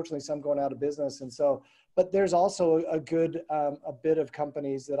unfortunately some going out of business. And so, but there's also a bit of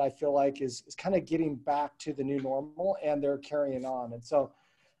companies that I feel like is kind of getting back to the new normal, and they're carrying on. And so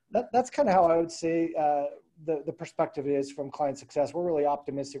that's kind of how I would say the perspective is from client success. We're really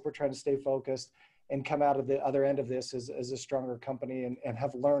optimistic. We're trying to stay focused and come out of the other end of this as a stronger company, and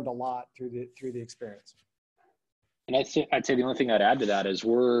have learned a lot through the experience. And I'd say the only thing I'd add to that is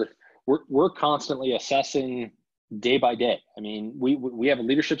we're constantly assessing day by day. I mean, we have a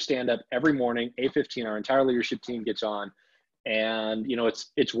leadership stand up every morning, 8:15. Our entire leadership team gets on, and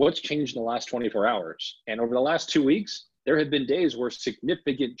it's what's changed in the last 24 hours. And over the last 2 weeks, there have been days where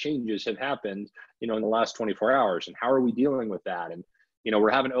significant changes have happened, in the last 24 hours. And how are we dealing with that? And we're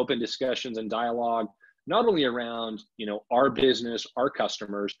having open discussions and dialogue, not only around our business, our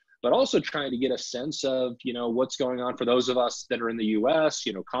customers, but also trying to get a sense of, what's going on for those of us that are in the US.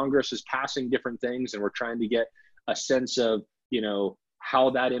 Congress is passing different things, and we're trying to get a sense of,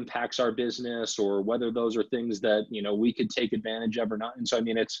 how that impacts our business, or whether those are things that, we could take advantage of or not. And so, I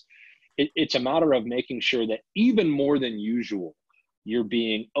mean, it's a matter of making sure that even more than usual, you're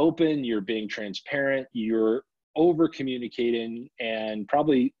being open, you're being transparent, you're over communicating, and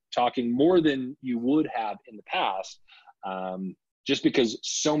probably talking more than you would have in the past. Just because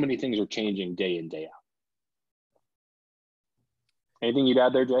so many things are changing day in, day out. Anything you'd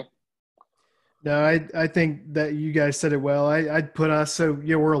add there, Jay? No, I think that you guys said it well. I'd put us, so,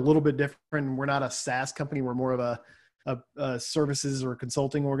 we're a little bit different. We're not a SaaS company. We're more of a services or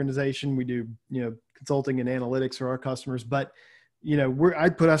consulting organization. We do, consulting and analytics for our customers, but,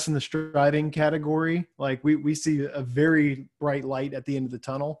 I'd put us in the striving category. Like we see a very bright light at the end of the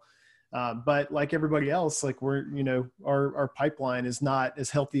tunnel. But like everybody else, like our pipeline is not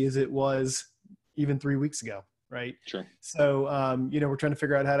as healthy as it was even 3 weeks ago. Right. Sure. So, we're trying to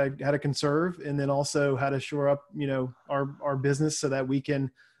figure out how to conserve, and then also how to shore up, our business so that we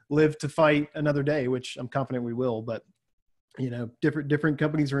can live to fight another day, which I'm confident we will. But, different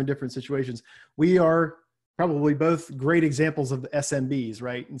companies are in different situations. We are probably both great examples of SMBs,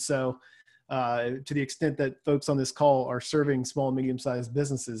 right? And so, to the extent that folks on this call are serving small and medium-sized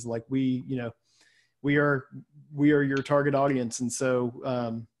businesses, like we are your target audience. And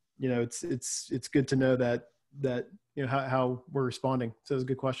so, it's good to know that how we're responding. So it's a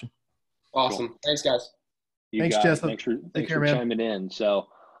good question. Awesome. Cool. Thanks, guys. Thanks, Jess. Thanks for chiming in. So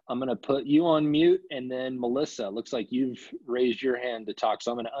I'm going to put you on mute, and then Melissa, looks like you've raised your hand to talk.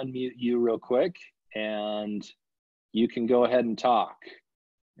 So I'm going to unmute you real quick, and you can go ahead and talk.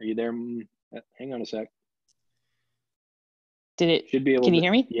 Are you there? Hang on a sec. Should be able Can you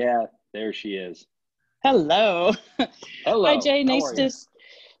hear me? Yeah, there she is. Hello. Hello. Hi, Jay. Nice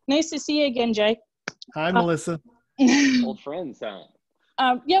to see you again, Jay. Hi, Melissa. Old friends, huh?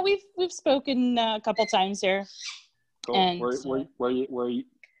 Yeah, we've spoken a couple times here. Cool. And where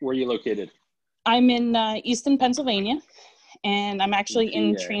are you located? I'm in Easton, Pennsylvania, and I'm actually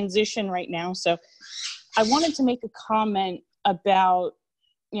in transition right now. So I wanted to make a comment about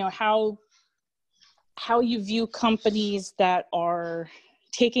how you view companies that are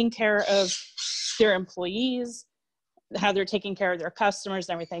taking care of their employees, how they're taking care of their customers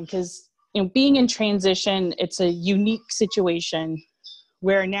and everything, because being in transition, it's a unique situation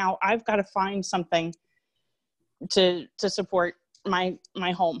where now I've got to find something to support my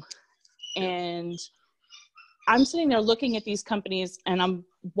home. And I'm sitting there looking at these companies, and I'm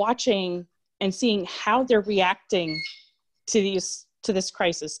watching and seeing how they're reacting to this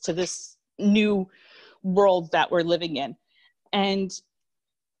crisis, to this new world that we're living in. And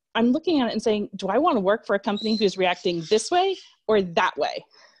I'm looking at it and saying, do I want to work for a company who's reacting this way or that way?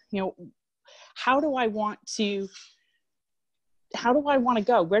 How do I want to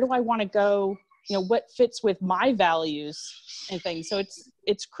go? Where do I want to go? What fits with my values and things. So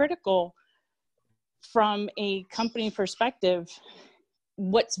it's critical from a company perspective,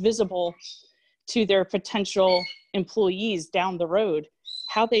 what's visible to their potential employees down the road,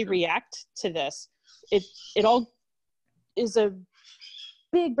 how they react to this. It all is a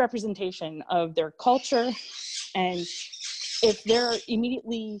big representation of their culture. And if they're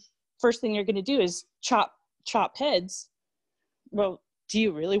immediately, first thing you're going to do is chop heads, well, do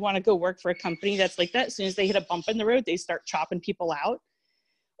you really want to go work for a company that's like that? As soon as they hit a bump in the road, they start chopping people out?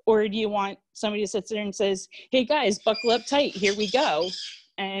 Or do you want somebody who sits there and says, hey guys, buckle up tight, here we go,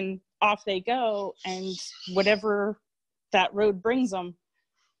 and off they go, and whatever that road brings them,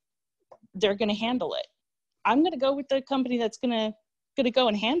 they're going to handle it? I'm going to go with the company that's going to go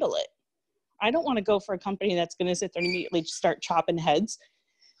and handle it. I don't want to go for a company that's going to sit there and immediately start chopping heads.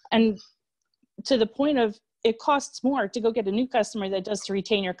 And to the point of, it costs more to go get a new customer than it does to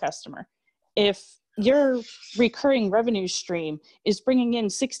retain your customer. If your recurring revenue stream is bringing in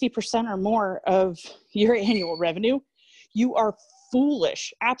 60% or more of your annual revenue, you are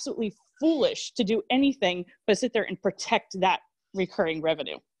foolish, absolutely foolish, to do anything but sit there and protect that recurring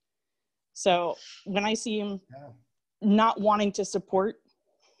revenue. So when I see him not wanting to support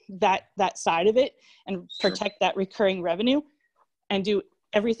that side of it and protect that recurring revenue and do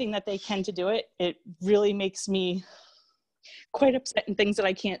everything that they can to do it, it really makes me quite upset in things that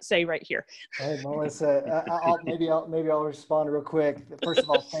I can't say right here. Hey, Melissa, I'll respond real quick. First of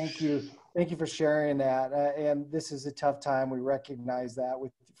all, thank you for sharing that. And this is a tough time. We recognize that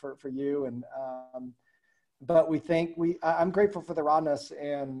for you, and but I'm grateful for the rawness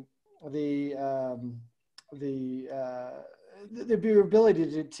and the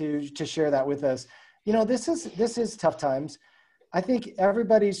ability to share that with us. This is tough times. I think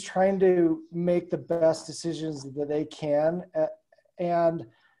everybody's trying to make the best decisions that they can, and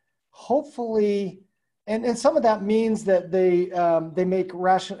hopefully, and some of that means that they make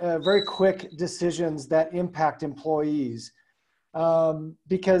very quick decisions that impact employees,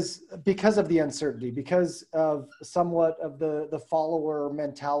 because of the uncertainty, because of somewhat of the follower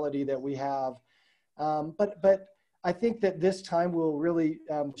mentality that we have, but I think that this time will really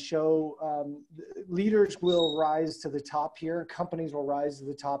show leaders will rise to the top here, companies will rise to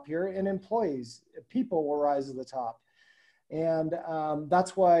the top here, and people will rise to the top. And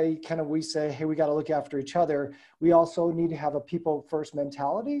that's why kind of we say, hey, we got to look after each other. We also need to have a people first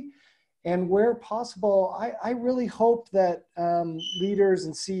mentality. And where possible, I really hope that leaders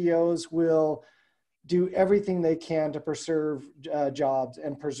and CEOs will do everything they can to preserve jobs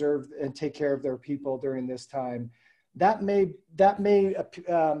and preserve and take care of their people during this time. That may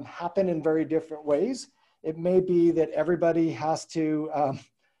happen in very different ways. It may be that everybody has to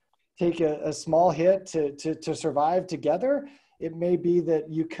take a small hit to survive together. It may be that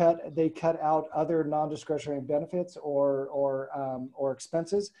they cut out other non-discretionary benefits or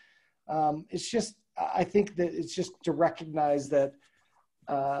expenses. I think that it's just to recognize that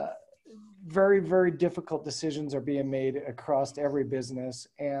very, very difficult decisions are being made across every business.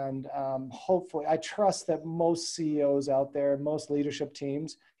 And hopefully, I trust that most CEOs out there, most leadership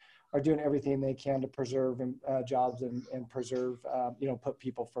teams are doing everything they can to preserve jobs and preserve, put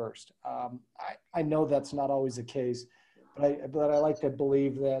people first. I know that's not always the case, but I like to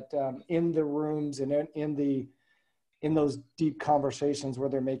believe that in the rooms and in those deep conversations where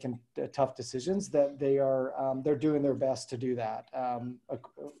they're making tough decisions, that they're doing their best to do that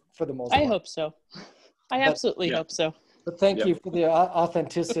for the most part. I hope so. I absolutely hope so. But thank you for the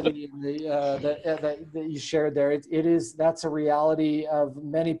authenticity and that you shared there. That's a reality of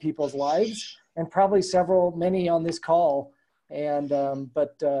many people's lives, and probably many on this call. And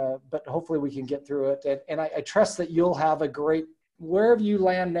but hopefully we can get through it. And I trust that you'll have wherever you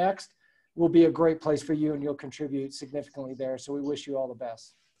land next will be a great place for you, and you'll contribute significantly there. So we wish you all the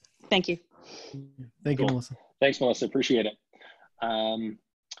best. Thank you. Thank you, Melissa. Thanks, Melissa. Appreciate it.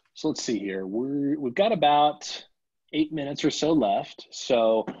 So let's see here. We've got about 8 minutes or so left.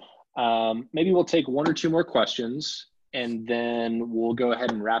 So maybe we'll take 1 or 2 more questions, and then we'll go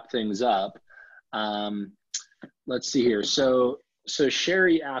ahead and wrap things up. Let's see here. So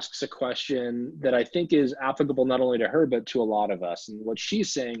Sherry asks a question that I think is applicable not only to her, but to a lot of us. And what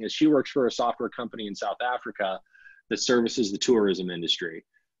she's saying is she works for a software company in South Africa that services the tourism industry.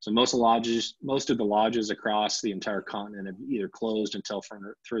 So most of the lodges across the entire continent have either closed until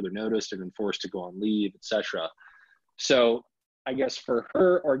further notice, have been forced to go on leave, etc. So I guess for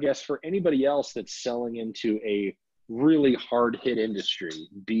her, or I guess for anybody else that's selling into a really hard hit industry,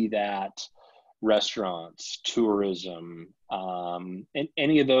 be that restaurants, tourism, and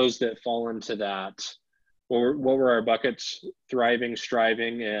any of those that fall into that, or what were our buckets? Thriving,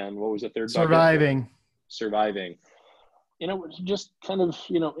 striving, and what was the third bucket? Surviving. Just kind of,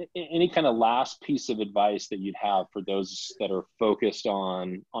 any kind of last piece of advice that you'd have for those that are focused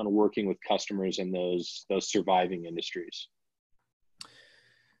on working with customers in those surviving industries.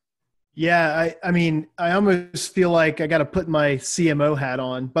 Yeah, I mean, I almost feel like I got to put my CMO hat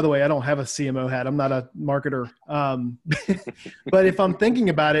on. By the way, I don't have a CMO hat. I'm not a marketer. But if I'm thinking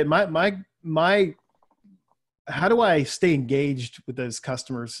about it, my how do I stay engaged with those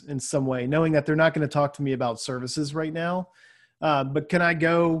customers in some way, knowing that they're not going to talk to me about services right now? But can I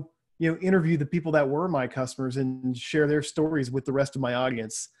go, interview the people that were my customers and share their stories with the rest of my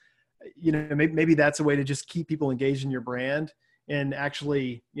audience? Maybe that's a way to just keep people engaged in your brand and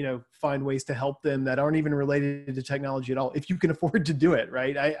actually, find ways to help them that aren't even related to technology at all. If you can afford to do it,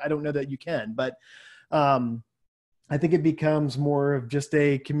 right? I don't know that you can, but I think it becomes more of just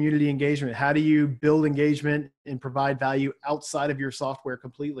a community engagement. How do you build engagement and provide value outside of your software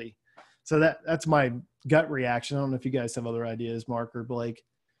completely? So that's my gut reaction. I don't know if you guys have other ideas, Mark or Blake.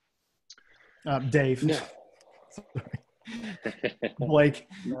 Dave. No. Blake.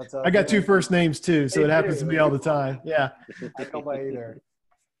 I got 2 first names too, so it happens to me all the time. Yeah. I don't buy either.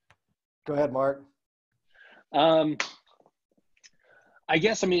 Go ahead, Mark. I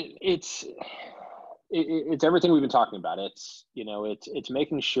guess, it's everything we've been talking about. It's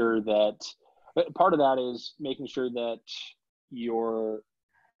making sure that, part of that is making sure that you're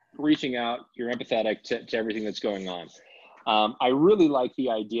reaching out, you're empathetic to everything that's going on. I really like the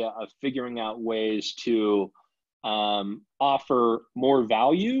idea of figuring out ways to offer more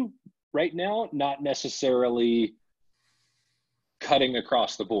value right now, not necessarily cutting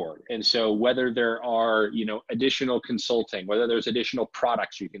across the board. And so whether there are, additional consulting, whether there's additional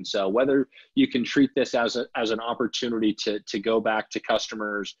products you can sell, whether you can treat this as an opportunity to go back to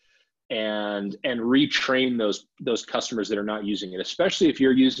customers and retrain those customers that are not using it, especially if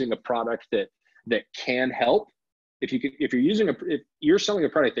you're using a product that can help. If you're selling a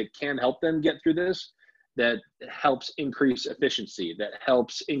product that can help them get through this, that helps increase efficiency, that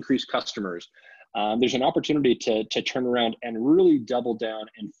helps increase customers, there's an opportunity to turn around and really double down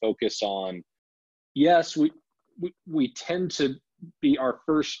and focus on, yes, we tend to be our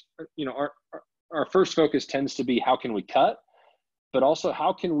first focus tends to be how can we cut? but also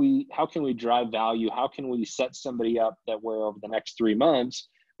how can we drive value? How can we set somebody up that where over the next 3 months,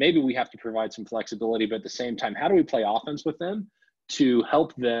 maybe we have to provide some flexibility, but at the same time, how do we play offense with them to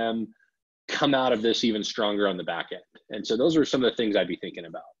help them come out of this even stronger on the back end? And so those are some of the things I'd be thinking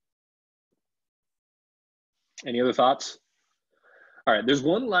about. Any other thoughts? All right, there's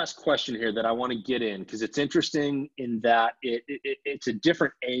one last question here that I want to get in because it's interesting in that it's a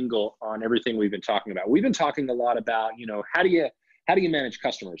different angle on everything we've been talking about. We've been talking a lot about, how do you manage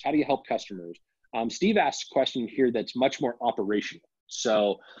customers? How do you help customers? Steve asked a question here that's much more operational.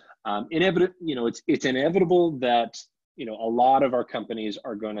 So it's inevitable that a lot of our companies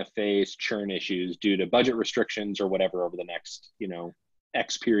are going to face churn issues due to budget restrictions or whatever over the next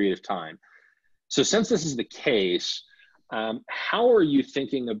X period of time. So since this is the case, how are you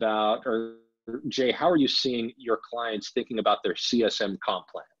thinking about, or Jay, how are you seeing your clients thinking about their CSM comp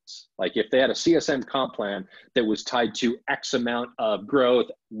plans? Like if they had a CSM comp plan that was tied to X amount of growth,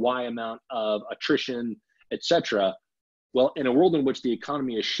 Y amount of attrition, et cetera. Well, in a world in which the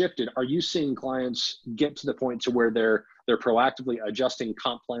economy has shifted, are you seeing clients get to the point to where they're proactively adjusting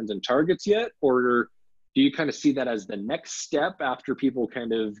comp plans and targets yet? Or do you kind of see that as the next step after people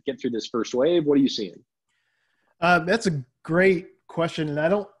kind of get through this first wave? What are you seeing? That's a great question. And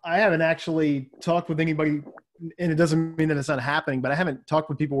I haven't actually talked with anybody, and it doesn't mean that it's not happening, but I haven't talked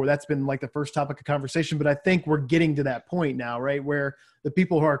with people where that's been like the first topic of conversation. But I think we're getting to that point now, right? Where the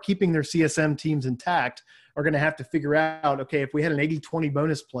people who are keeping their CSM teams intact are going to have to figure out, okay, if we had an 80-20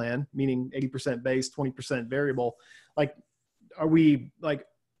 bonus plan, meaning 80% base, 20% variable, like, what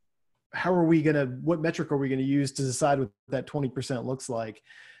metric are we going to use to decide what that 20% looks like?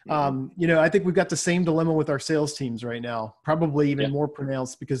 I think we've got the same dilemma with our sales teams right now, probably even more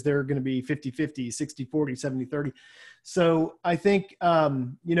pronounced because they're going to be 50-50, 60-40, 70-30. So I think,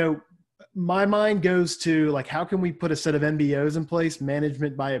 my mind goes to like, how can we put a set of MBOs in place,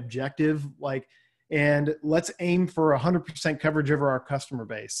 management by objective, and let's aim for 100% coverage over our customer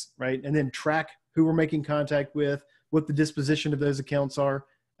base, right? And then track who we're making contact with, what the disposition of those accounts are.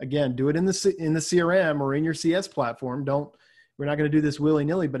 Again, do it in the CRM or in your CS platform. We're not going to do this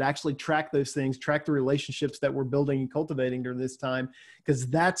willy-nilly, but actually track those things, track the relationships that we're building and cultivating during this time, because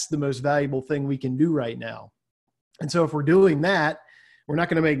that's the most valuable thing we can do right now. And so if we're doing that, we're not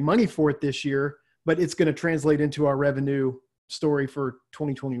going to make money for it this year, but it's going to translate into our revenue story for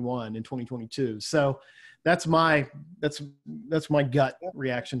 2021 and 2022. So that's my gut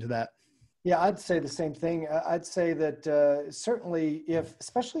reaction to that. Yeah, I'd say the same thing. I'd say that certainly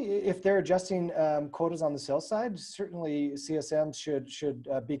especially if they're adjusting quotas on the sales side, certainly CSM should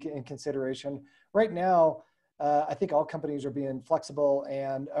be in consideration. Right now, I think all companies are being flexible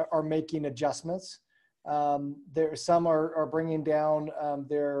and are making adjustments. Some are bringing down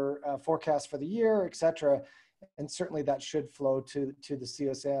their forecast for the year, et cetera. And certainly that should flow to the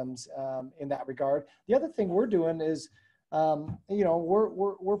CSMs in that regard. The other thing we're doing is,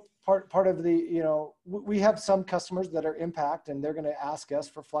 we're part of the, we have some customers that are impact and they're going to ask us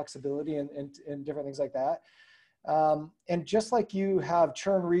for flexibility and different things like that. And just like you have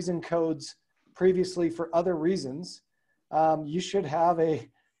churn reason codes previously for other reasons, you should have a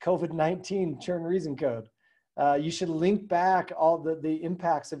COVID-19 churn reason code. You should link back all the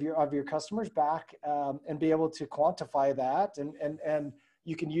impacts of your customers back and be able to quantify that. And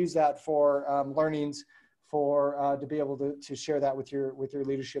you can use that for learnings to be able to share that with your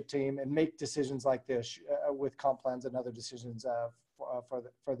leadership team and make decisions like this with comp plans and other decisions for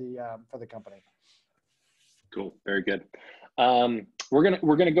the company. Cool, very good. We're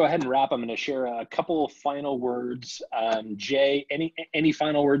gonna go ahead and wrap. I'm gonna share a couple of final words. Jay, any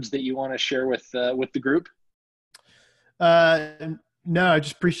final words that you want to share with the group? No, I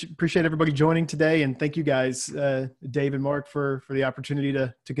just appreciate everybody joining today, and thank you guys, Dave and Mark, for the opportunity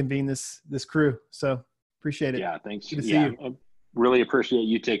to convene this crew. So appreciate it. Yeah, thanks. Good to see you. I really appreciate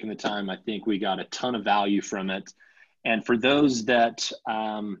you taking the time. I think we got a ton of value from it. And for those that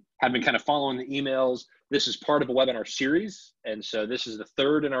have been kind of following the emails, this is part of a webinar series. And so this is the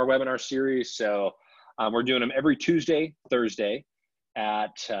third in our webinar series. So we're doing them every Tuesday, Thursday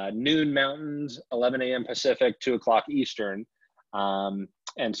at noon Mountains, 11 a.m. Pacific, 2 o'clock Eastern.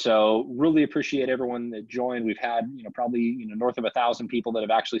 And so really appreciate everyone that joined. We've had, probably, north of 1,000 people that have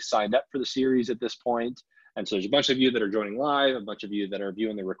actually signed up for the series at this point. And so there's a bunch of you that are joining live, a bunch of you that are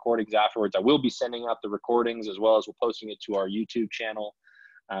viewing the recordings afterwards. I will be sending out the recordings as well as we're posting it to our YouTube channel.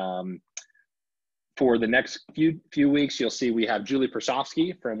 For the next few weeks, you'll see we have Julie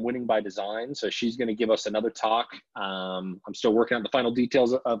Persofsky from Winning by Design. So she's going to give us another talk. I'm still working on the final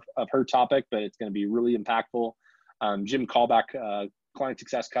details of her topic, but it's going to be really impactful. Jim Callback, client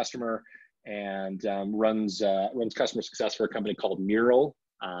success customer, and runs customer success for a company called Mural.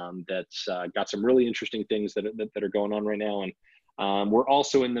 That's got some really interesting things that are going on right now. And we're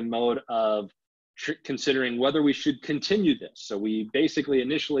also in the mode of considering whether we should continue this. So we basically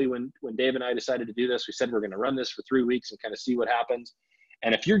initially, when Dave and I decided to do this, we said we're going to run this for 3 weeks and kind of see what happens.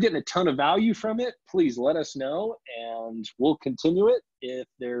 And if you're getting a ton of value from it, please let us know, and we'll continue it if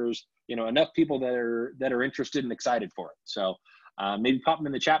there's enough people that are interested and excited for it. So maybe pop them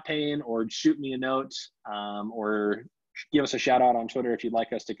in the chat pane, or shoot me a note, or give us a shout out on Twitter if you'd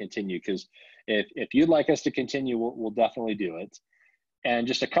like us to continue. Because if you'd like us to continue, we'll definitely do it. And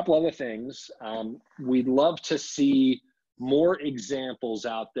just a couple other things, we'd love to see more examples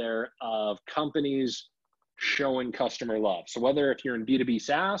out there of companies showing customer love. So whether if you're in B2B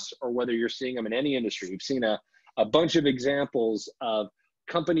SaaS or whether you're seeing them in any industry, we've seen a bunch of examples of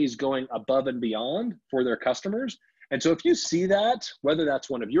companies going above and beyond for their customers. And so if you see that, whether that's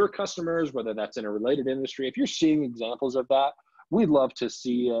one of your customers, whether that's in a related industry, if you're seeing examples of that, we'd love to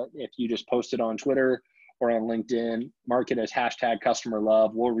see if you just post it on Twitter or on LinkedIn, mark it as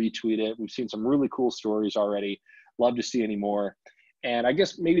 #customerlove. We'll retweet it. We've seen some really cool stories already. Love to see any more. And I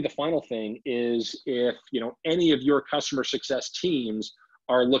guess maybe the final thing is if any of your customer success teams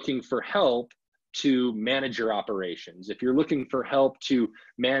are looking for help to manage your operations, if you're looking for help to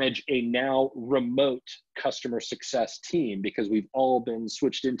manage a now remote customer success team, because we've all been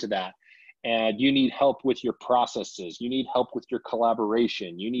switched into that, and you need help with your processes, you need help with your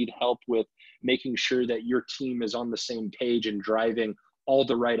collaboration, you need help with making sure that your team is on the same page and driving all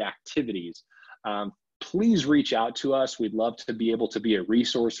the right activities, please reach out to us. We'd love to be able to be a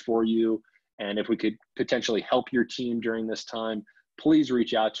resource for you. And if we could potentially help your team during this time, please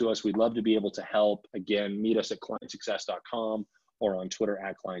reach out to us. We'd love to be able to help. Again, meet us at clientsuccess.com or on Twitter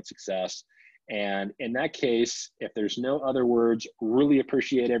 @clientsuccess. And in that case, if there's no other words, really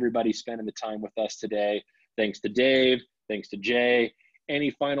appreciate everybody spending the time with us today. Thanks to Dave. Thanks to Jay. Any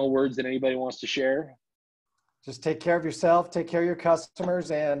final words that anybody wants to share? Just take care of yourself, take care of your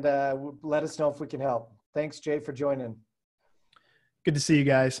customers, and let us know if we can help. Thanks, Jay, for joining. Good to see you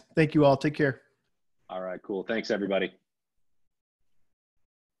guys. Thank you all. Take care. All right, cool. Thanks, everybody.